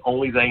money?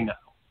 Only they know.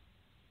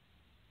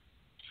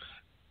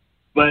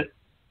 But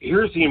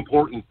here's the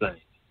important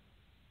thing.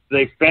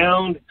 They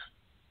found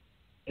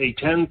a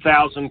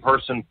 10,000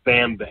 person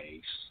fan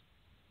base,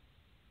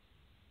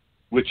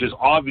 which is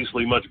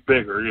obviously much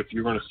bigger if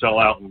you're going to sell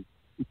out in,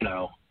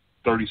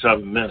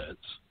 37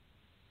 minutes,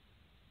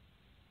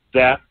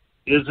 that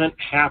isn't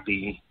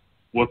happy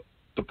with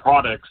the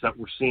products that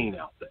we're seeing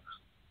out there.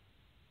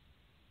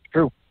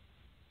 True.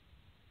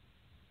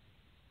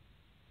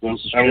 This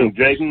is true.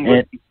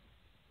 Jaden,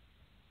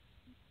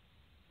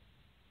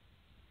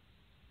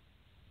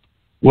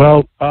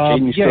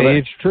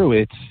 it's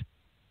true.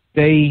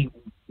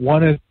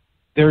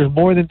 There's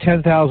more than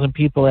 10,000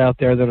 people out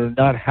there that are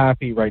not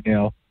happy right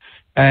now.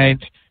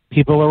 And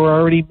people are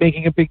already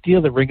making a big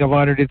deal that Ring of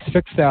Honor did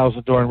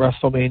 6,000 during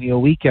WrestleMania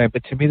weekend.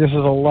 But to me, this is a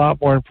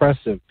lot more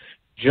impressive.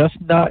 Just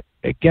not,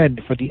 again,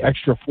 for the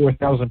extra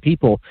 4,000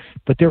 people,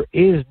 but there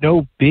is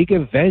no big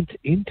event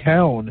in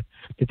town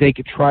that they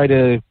could try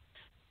to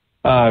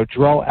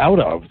draw out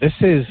of. This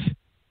is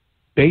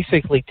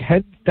basically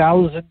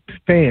 10,000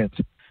 fans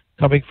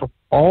coming from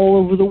all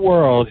over the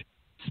world,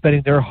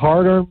 spending their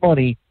hard-earned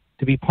money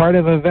to be part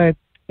of an event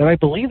that I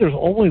believe there's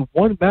only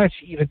one match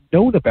even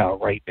known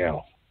about right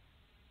now.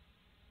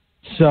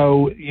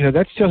 So,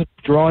 that's just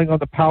drawing on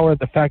the power and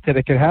the fact that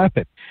it could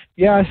happen.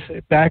 Yes,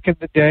 back in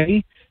the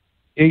day,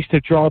 they used to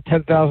draw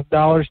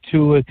 $10,000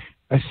 to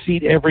a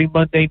seat every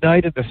Monday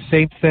night, and the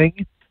same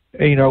thing,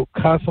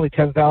 constantly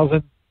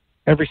 10,000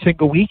 every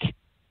single week.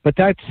 But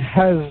that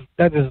has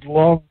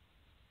long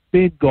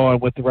been gone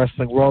with the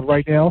wrestling world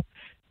right now.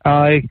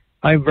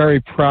 I'm very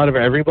proud of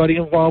everybody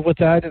involved with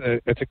that,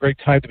 and it's a great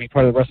time to be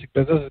part of the wrestling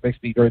business. It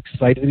makes me very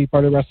excited to be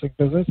part of the wrestling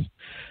business.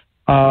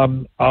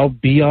 I'll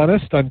be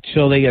honest,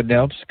 until they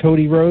announced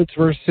Cody Rhodes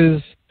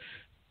versus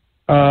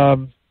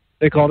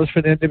Nick Aldis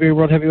for the NWA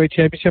World Heavyweight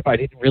Championship, I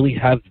didn't really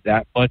have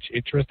that much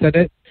interest in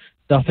it.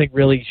 Nothing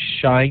really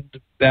shined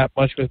that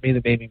much with me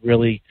that made me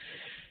really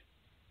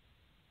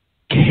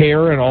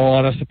care, in all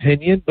honest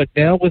opinion. But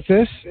now with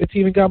this, it's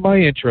even got my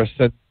interest.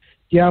 And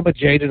yeah, I'm a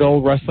jaded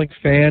old wrestling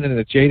fan and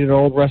a jaded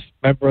old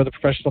member of the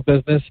professional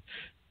business,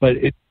 but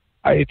it's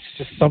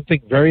just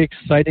something very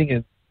exciting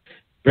and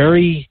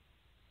very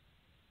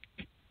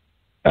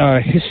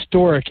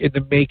historic in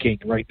the making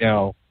right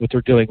now, what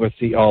they're doing with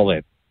the All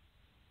In.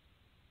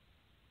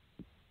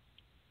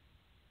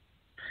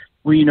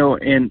 Well,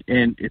 and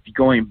if you're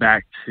going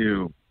back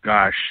to,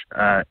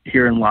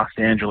 here in Los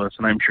Angeles,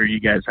 and I'm sure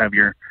you guys have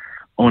your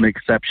own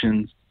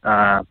exceptions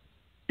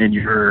in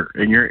your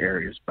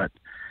areas, but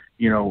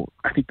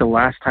I think the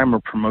last time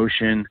a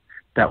promotion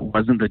that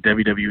wasn't the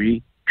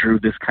WWE drew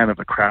this kind of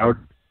a crowd,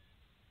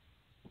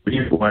 I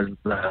believe it was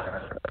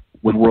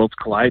when Worlds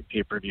Collide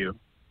pay-per-view,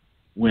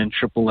 when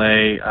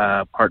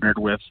AAA partnered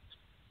with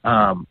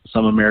some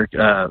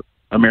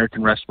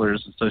American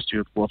wrestlers associated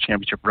with World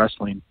Championship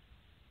Wrestling,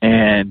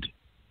 and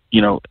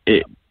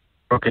it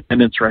broke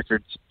attendance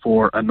records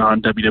for a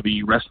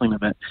non-WWE wrestling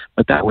event.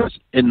 But that was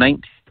in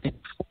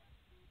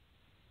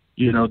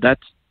 1984.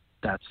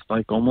 That's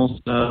like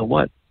almost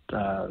like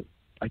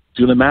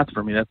do the math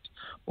for me. That's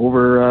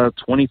over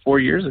 24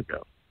 years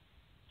ago.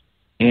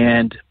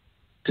 And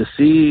to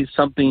see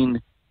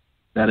something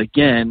that,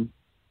 again,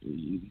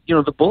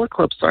 the Bullet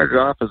Club started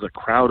off as a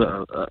crowd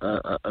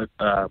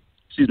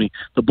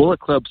the Bullet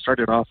Club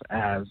started off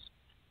as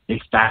a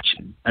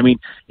faction. I mean,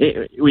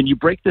 when you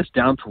break this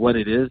down to what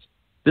it is,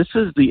 this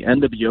is the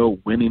NWO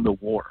winning the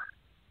war.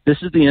 This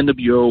is the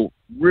NWO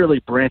really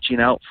branching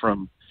out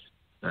from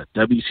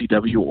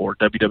WCW or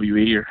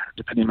WWE, or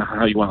depending on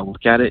how you want to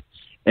look at it,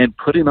 and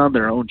putting on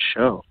their own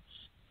show.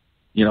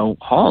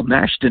 Hall and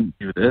Nash didn't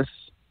do this.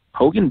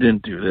 Hogan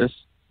didn't do this.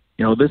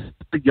 This is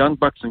the Young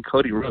Bucks and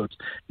Cody Rhodes.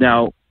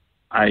 Now,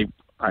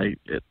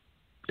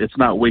 it's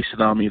not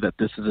wasted on me that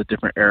this is a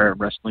different era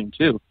of wrestling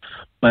too.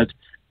 But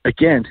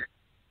again,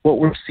 what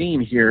we're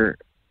seeing here,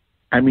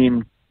 I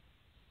mean,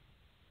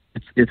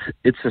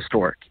 it's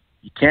historic.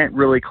 You can't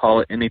really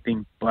call it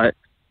anything but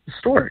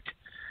historic,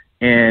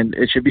 and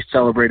it should be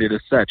celebrated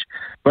as such.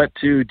 But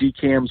to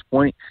DKM's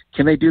point,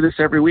 can they do this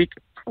every week?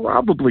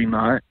 Probably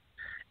not.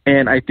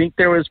 And I think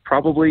there was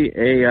probably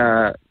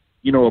a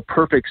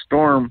perfect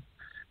storm,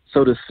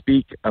 so to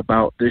speak,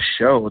 about this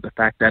show. The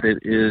fact that it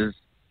is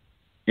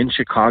in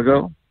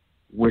Chicago,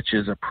 which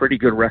is a pretty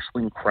good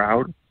wrestling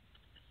crowd.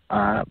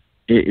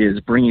 It is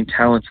bringing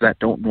talents that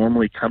don't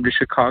normally come to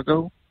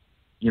Chicago,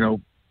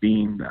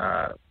 being,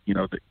 the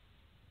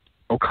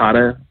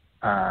Okada,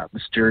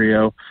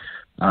 Mysterio,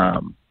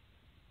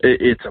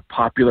 it's a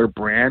popular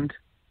brand,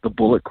 the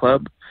Bullet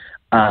Club.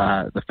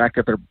 The fact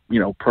that they're,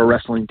 pro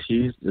wrestling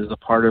tees is a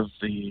part of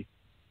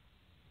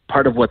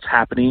what's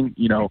happening,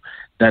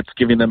 that's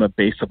giving them a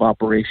base of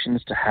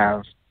operations to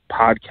have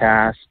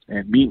podcasts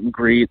and meet and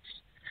greets,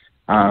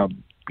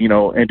 and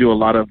do a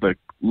lot of the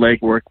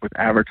legwork with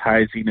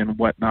advertising and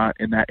whatnot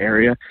in that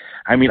area.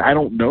 I mean, I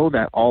don't know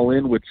that All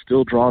In would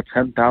still draw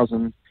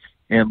 10,000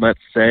 in, let's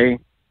say,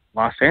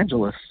 Los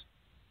Angeles.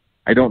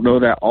 I don't know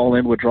that All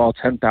In would draw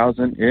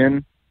 10,000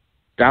 in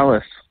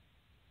Dallas.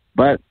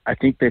 But I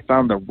think they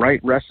found the right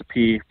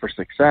recipe for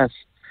success.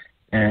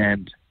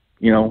 And,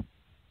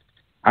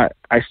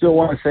 I still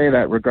want to say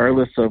that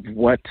regardless of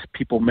what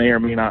people may or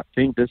may not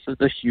think, this is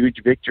a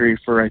huge victory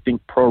for, I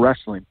think, pro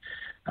wrestling.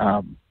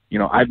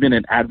 I've been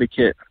an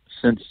advocate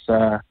since,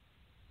 for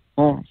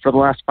the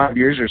last 5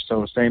 years or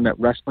so, saying that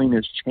wrestling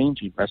is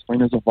changing.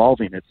 Wrestling is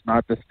evolving. It's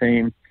not the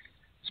same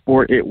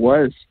sport it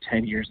was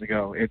 10 years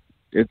ago.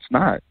 It's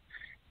not.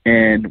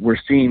 And we're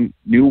seeing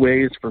new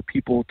ways for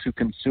people to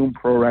consume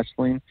pro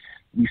wrestling.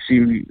 We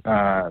see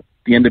the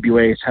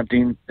NWA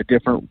attempting a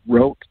different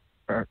route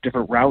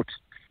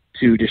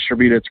to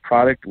distribute its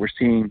product. We're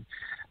seeing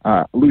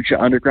Lucha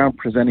Underground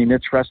presenting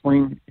its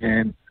wrestling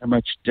in a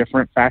much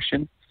different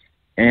fashion.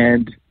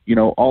 And,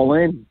 All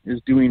In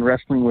is doing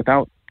wrestling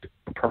without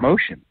a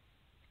promotion.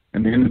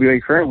 And the NWA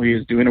currently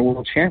is doing a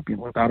world champion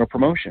without a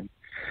promotion.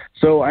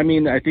 So, I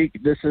mean, I think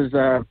this is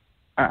I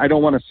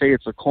don't want to say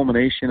it's a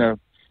culmination of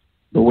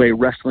the way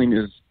wrestling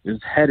is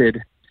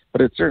headed,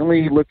 but it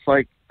certainly looks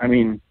like, I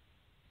mean,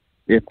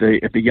 if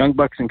the Young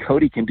Bucks and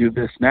Cody can do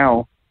this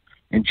now,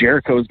 and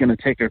Jericho is going to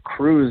take a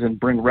cruise and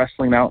bring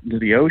wrestling out into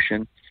the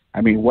ocean,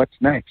 I mean, what's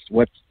next?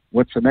 What's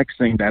the next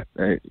thing that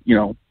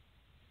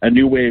a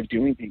new way of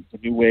doing things, a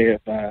new way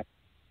of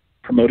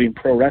promoting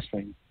pro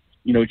wrestling?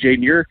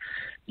 Jaden,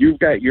 you've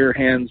got your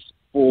hands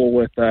full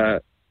with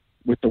the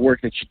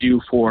work that you do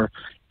for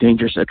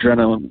Dangerous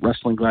Adrenaline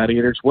Wrestling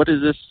Gladiators. What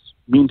does this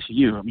mean to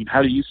you? I mean,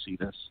 how do you see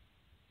this?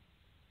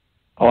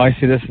 Oh, I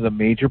see this as a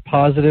major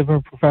positive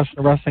in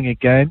professional wrestling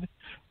again.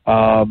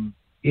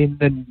 In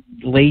the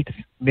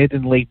mid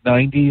and late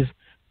 90s,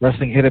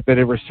 wrestling hit a bit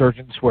of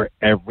resurgence where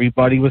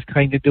everybody was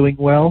kind of doing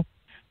well.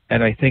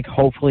 And I think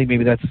hopefully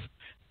maybe that's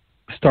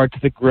starts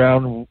the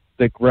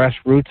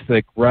grassroots,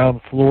 the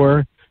ground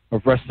floor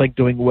of wrestling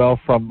doing well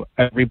from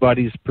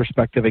everybody's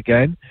perspective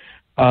again.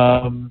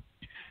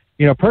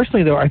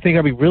 Personally, though, I think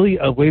I'd be really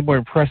way more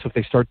impressed if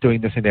they start doing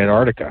this in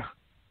Antarctica.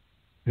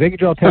 If they could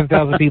draw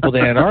 10,000 people to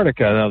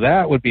Antarctica, now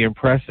that would be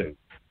impressive.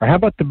 Or how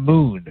about the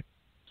moon?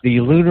 The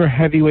lunar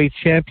heavyweight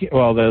champion,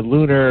 the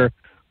lunar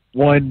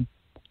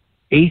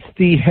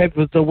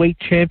 1/8 the weight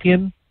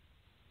champion.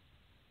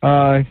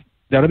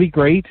 That'll be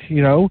great,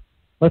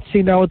 Let's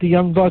see now with the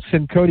Young Bucks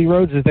and Cody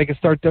Rhodes if they can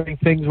start doing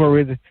things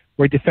where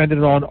we're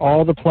defended on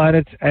all the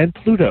planets and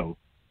Pluto.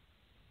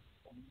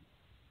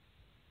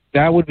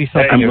 That would be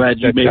something I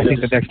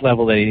think the next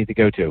level they need to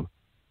go to.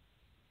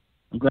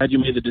 I'm glad you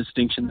made the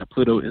distinction that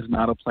Pluto is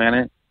not a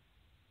planet.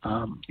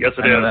 Yes,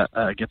 it is.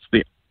 That gets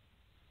the...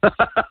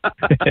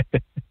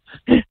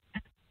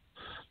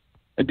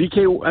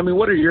 DK, I mean,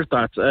 what are your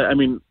thoughts? I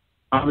mean,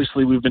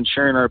 obviously we've been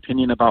sharing our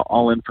opinion about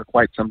All In for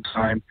quite some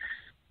time.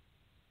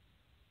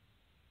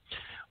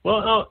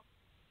 Well,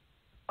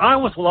 I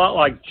was a lot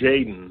like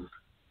Jaden.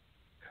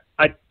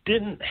 I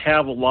didn't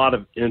have a lot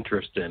of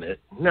interest in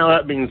it. Now,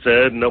 that being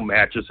said, no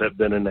matches have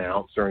been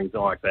announced or anything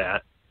like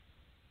that.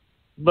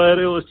 But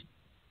it was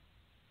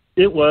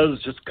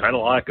just kind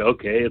of like,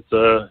 okay, it's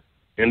a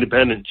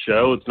independent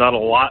show. It's not a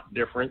lot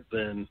different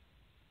than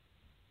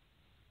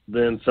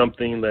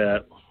something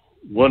that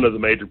one of the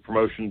major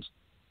promotions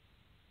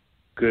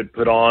could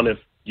put on if,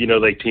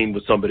 they teamed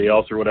with somebody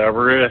else or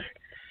whatever.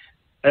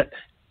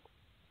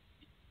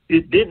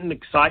 It didn't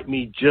excite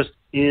me just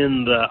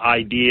in the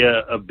idea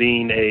of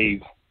being a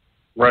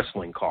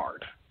wrestling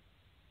card.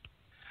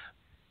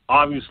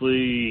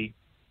 Obviously,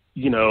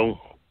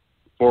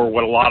 for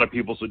what a lot of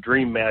people's a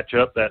dream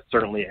matchup, that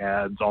certainly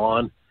adds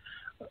on.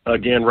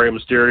 Again, Rey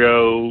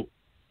Mysterio,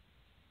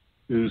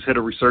 who's hit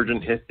a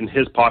resurgence in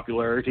his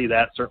popularity,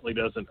 that certainly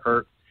doesn't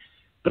hurt.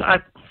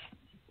 But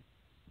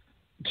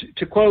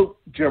to quote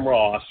Jim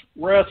Ross,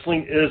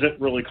 wrestling isn't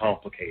really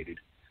complicated.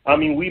 I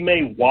mean, we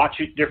may watch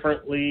it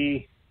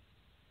differently.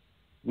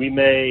 We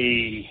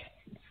may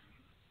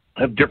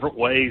have different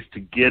ways to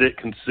get it,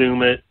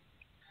 consume it.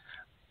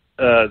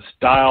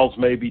 Styles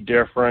may be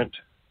different.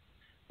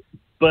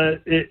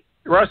 But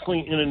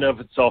wrestling in and of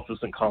itself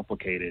isn't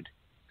complicated.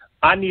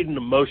 I need an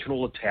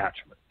emotional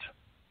attachment.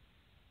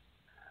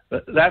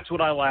 That's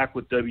what I lack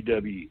with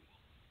WWE.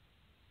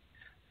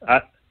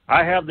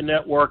 I have the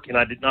network, and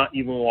I did not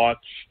even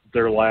watch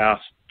their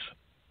last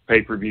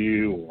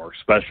pay-per-view or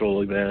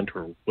special event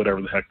or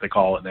whatever the heck they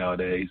call it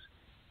nowadays,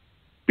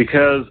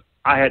 because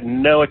I had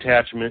no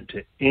attachment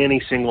to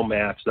any single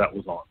match that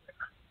was on there.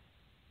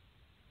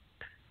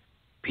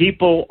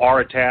 People are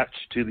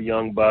attached to the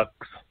Young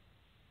Bucks.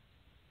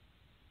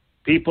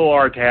 People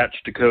are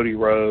attached to Cody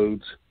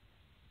Rhodes.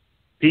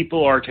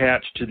 People are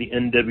attached to the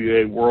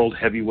NWA World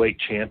Heavyweight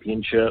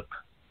Championship.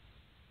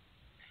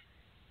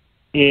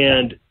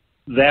 And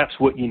that's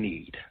what you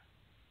need.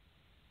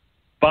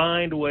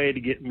 Find a way to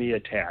get me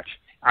attached.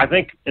 I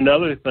think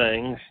another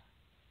thing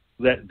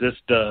that this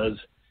does,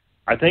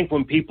 I think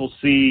when people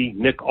see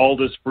Nick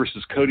Aldis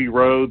versus Cody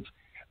Rhodes,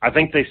 I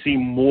think they see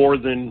more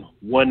than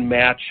one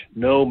match,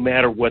 no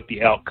matter what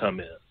the outcome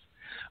is.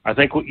 I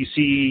think what you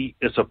see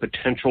is a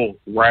potential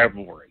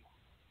rivalry.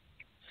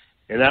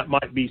 And that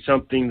might be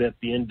something that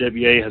the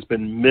NWA has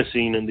been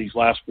missing in these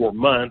last 4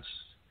 months.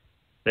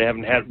 They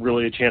haven't had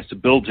really a chance to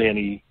build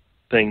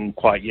anything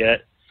quite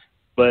yet.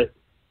 But,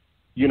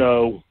 you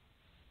know,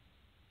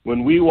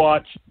 when we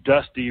watched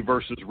Dusty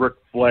versus Ric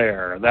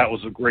Flair, that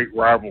was a great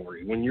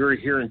rivalry. When you're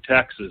here in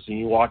Texas and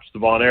you watch the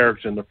Von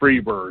Erichs and the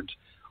Freebirds,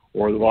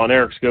 or the Von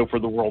Erichs go for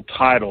the world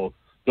title,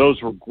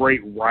 those were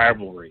great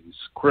rivalries.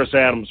 Chris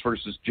Adams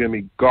versus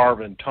Jimmy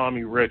Garvin,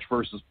 Tommy Rich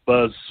versus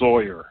Buzz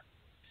Sawyer,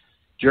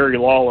 Jerry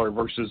Lawler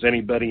versus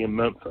anybody in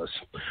Memphis.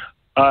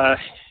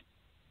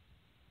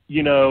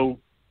 You know,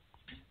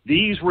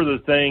 these were the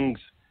things.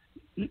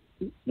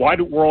 Why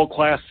did World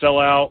Class sell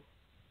out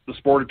the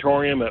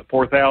Sportatorium at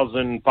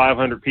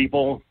 4,500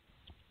 people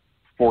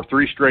for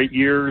 3 straight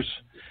years,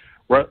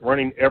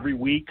 running every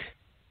week?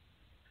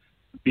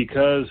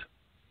 Because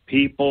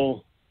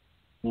people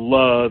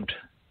loved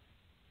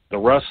the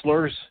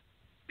wrestlers.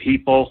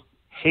 People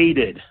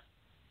hated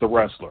the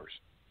wrestlers.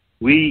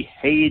 We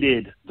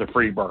hated the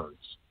Freebirds.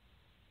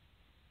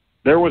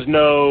 There was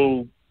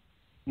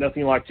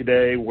nothing like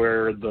today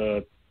where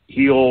the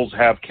heels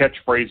have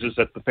catchphrases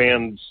that the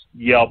fans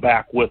yell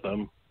back with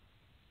them.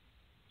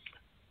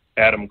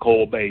 Adam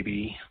Cole,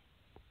 baby.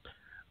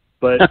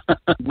 But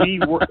we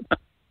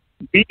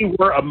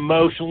were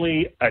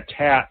emotionally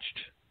attached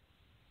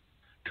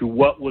to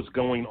what was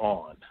going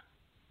on.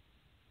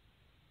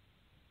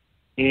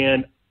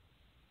 And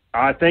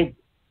I think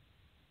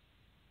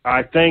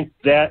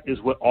that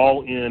is what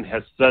All In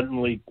has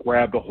suddenly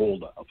grabbed a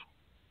hold of.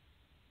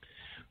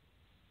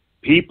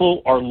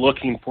 People are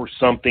looking for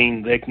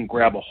something they can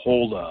grab a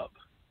hold of,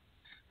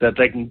 that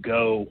they can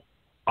go,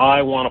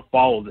 I want to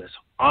follow this.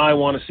 I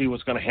want to see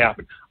what's going to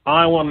happen.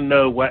 I want to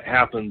know what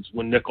happens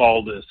when Nick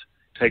Aldis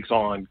takes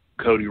on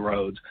Cody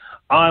Rhodes.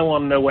 I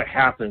want to know what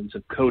happens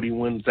if Cody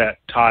wins that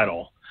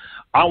title.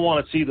 I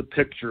want to see the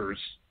pictures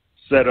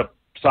set up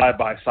side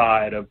by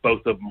side of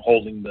both of them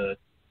holding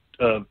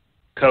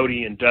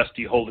Cody and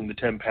Dusty holding the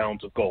 10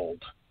 pounds of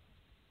gold.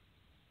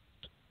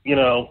 You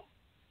know,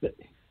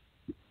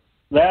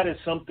 that is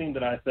something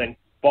that I think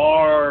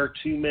far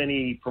too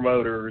many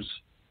promoters,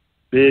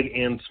 big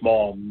and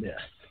small, miss.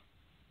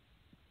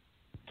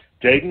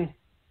 Jaden?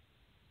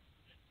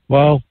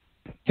 Well,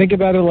 think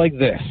about it like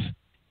this.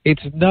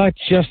 It's not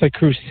just a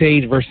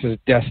Crusade versus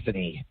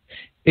Destiny.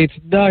 It's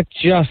not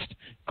just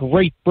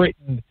Great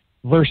Britain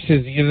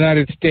versus the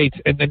United States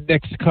and the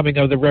next coming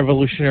of the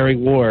Revolutionary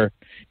War.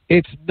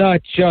 It's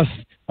not just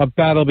a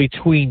battle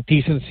between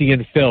decency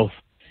and filth.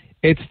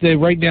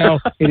 Right now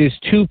it is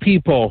 2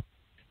 people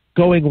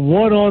going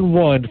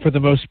one-on-one for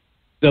the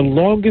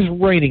longest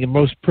reigning and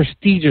most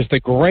prestigious, the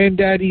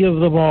granddaddy of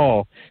them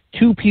all.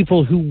 2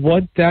 people who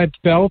want that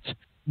belt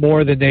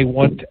more than they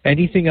want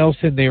anything else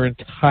in their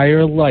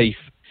entire life.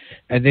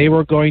 And they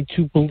were going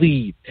to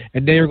bleed,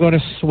 and they are going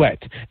to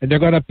sweat, and they're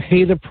going to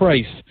pay the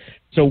price.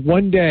 So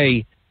one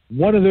day,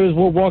 one of those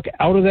will walk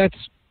out of that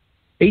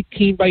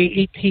 18 by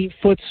 18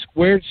 foot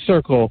squared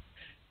circle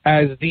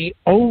as the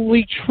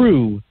only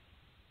true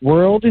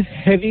world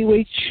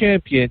heavyweight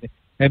champion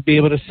and be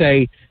able to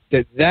say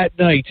that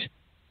night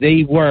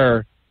they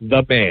were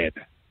the man.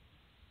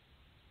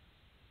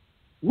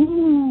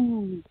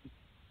 Woo!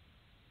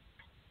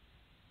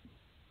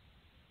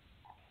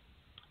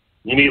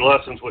 You need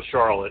lessons with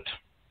Charlotte.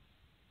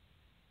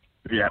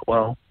 Yeah,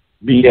 well,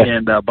 me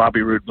and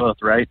Bobby Roode both,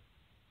 right?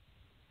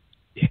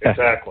 Yeah.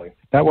 Exactly.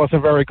 That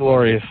wasn't very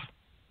glorious.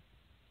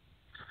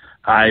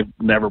 I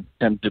never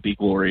pretend to be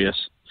glorious.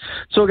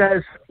 So,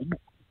 guys,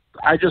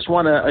 I just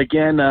want to,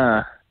 again,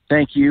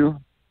 thank you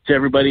to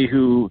everybody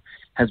who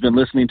has been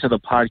listening to the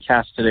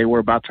podcast today. We're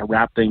about to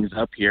wrap things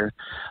up here.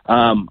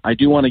 I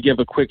do want to give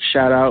a quick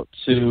shout-out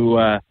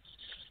to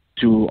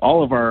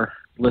all of our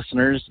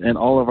listeners and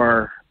all of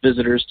our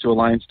visitors to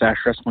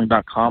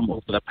alliance-wrestling.com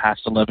over the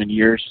past 11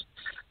 years.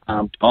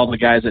 All the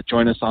guys that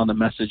join us on the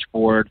message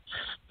board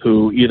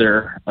who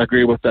either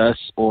agree with us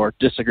or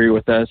disagree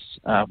with us.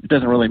 It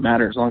doesn't really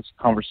matter as long as the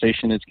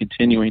conversation is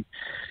continuing.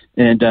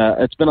 And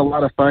it's been a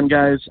lot of fun,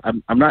 guys.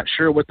 I'm not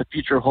sure what the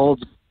future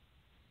holds.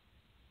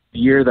 The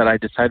year that I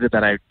decided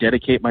that I would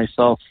dedicate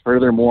myself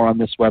furthermore on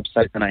this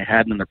website than I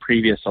had in the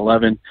previous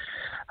 11.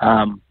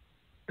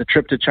 The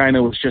trip to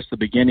China was just the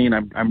beginning.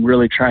 I'm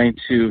really trying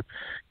to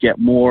get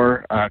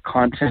more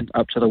content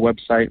up to the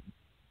website,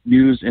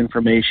 news,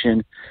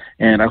 information,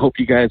 and I hope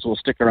you guys will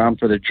stick around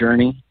for the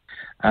journey.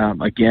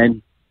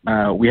 Again,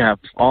 we have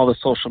all the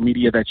social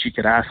media that you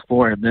could ask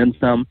for and then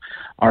some.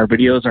 Our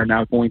videos are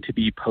now going to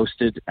be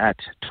posted at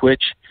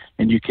Twitch,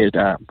 and you could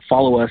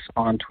follow us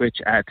on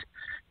Twitch at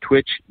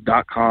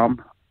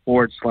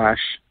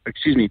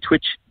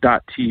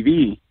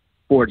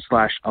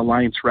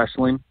twitch.tv/Alliance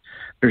Wrestling.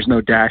 There's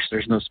no dash,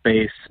 there's no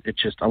space. It's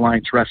just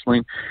Alliance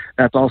Wrestling.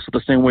 That's also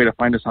the same way to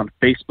find us on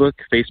Facebook,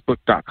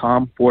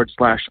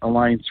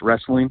 facebook.com/Alliance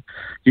Wrestling.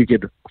 You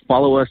could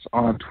follow us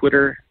on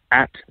Twitter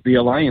at the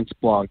Alliance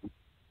Blog,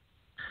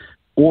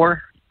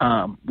 or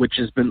which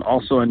has been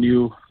also a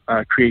new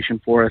creation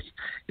for us,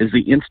 is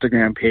the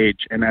Instagram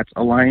page, and that's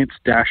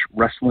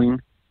Alliance-Wrestling,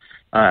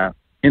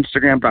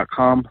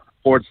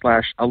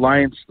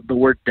 Instagram.com/Alliance, the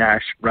word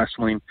dash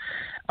wrestling.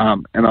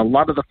 And a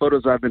lot of the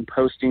photos I've been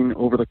posting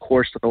over the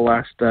course of the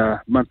last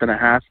month and a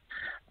half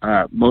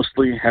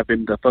mostly have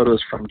been the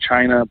photos from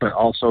China, but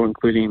also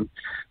including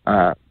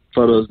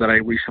photos that I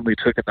recently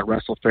took at the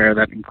Wrestle Fair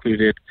that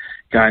included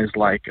guys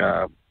like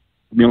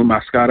Mil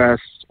Mascaras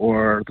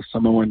or the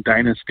Samoan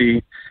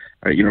Dynasty,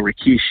 or,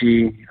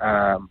 Rikishi,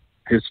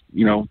 the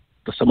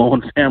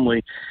Samoan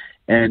family,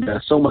 and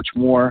so much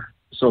more.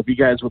 So if you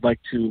guys would like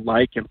to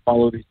like and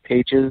follow these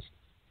pages,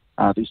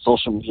 these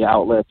social media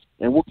outlets,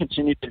 and we'll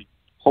continue to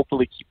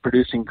hopefully keep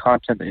producing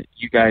content that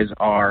you guys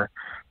are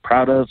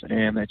proud of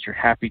and that you're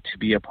happy to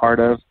be a part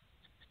of.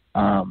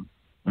 And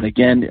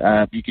again,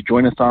 you could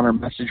join us on our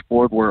message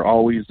board. We're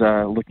always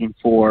looking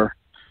for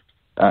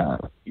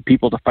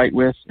people to fight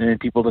with and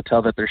people to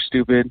tell that they're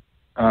stupid,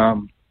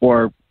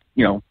 or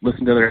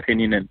listen to their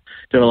opinion and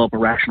develop a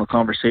rational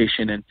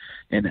conversation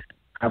and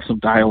have some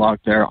dialogue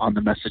there on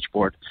the message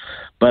board.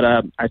 But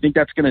I think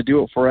that's going to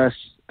do it for us.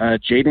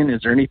 Jaden,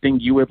 is there anything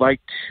you would like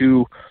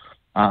to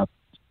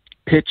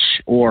pitch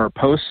or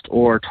post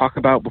or talk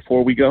about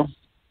before we go?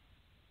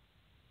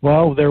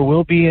 Well, there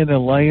will be an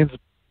Alliance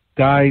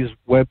Guys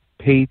web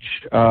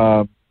page,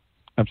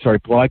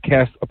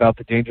 broadcast about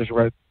the Dangerous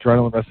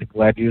Adrenaline Wrestling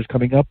Gladiators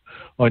coming up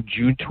on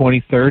June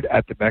 23rd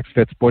at the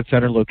MaxFed Sports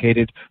Center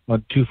located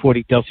on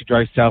 240 Delsey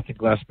Drive South in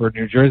Glassboro,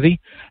 New Jersey.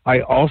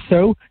 I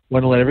also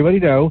want to let everybody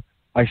know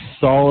I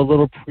saw a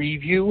little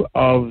preview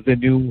of the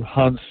new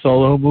Han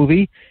Solo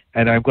movie,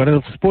 and I'm going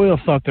to spoil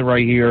something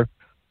right here.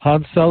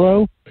 Han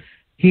Solo,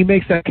 he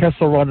makes that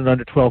Kessel Run in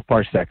under 12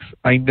 parsecs.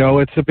 I know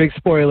it's a big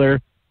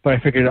spoiler, but I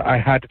figured I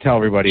had to tell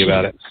everybody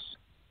about it.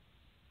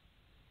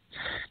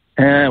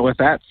 And with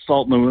that,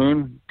 Salt in the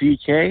Wound,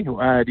 DK,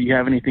 do you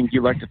have anything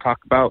you'd like to talk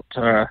about,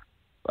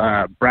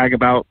 brag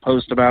about,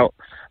 post about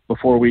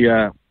before we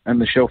end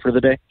the show for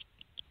the day?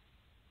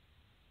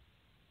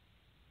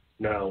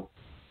 No.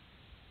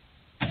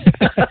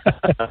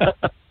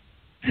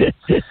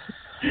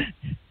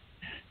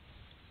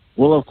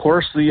 Well, of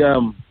course,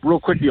 real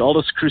quick, the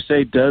Aldis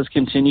Crusade does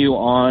continue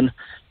on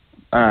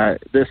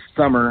this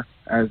summer,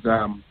 as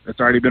it's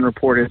already been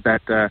reported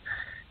that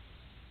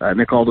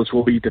Nick Aldis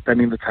will be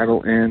defending the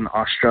title in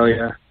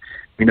Australia.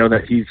 We know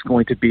that he's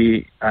going to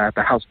be at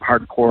the House of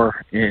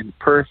Hardcore in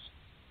Perth,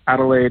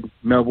 Adelaide,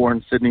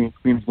 Melbourne, Sydney,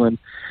 Queensland,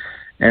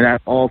 and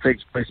that all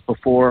takes place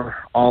before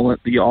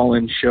the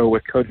All-In show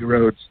with Cody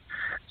Rhodes.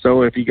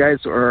 So if you guys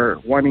are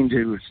wanting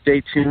to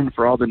stay tuned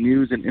for all the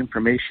news and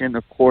information,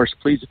 of course,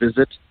 please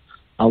visit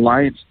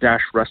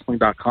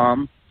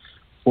alliance-wrestling.com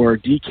for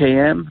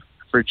DKM,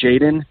 for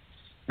Jaden,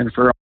 and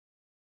for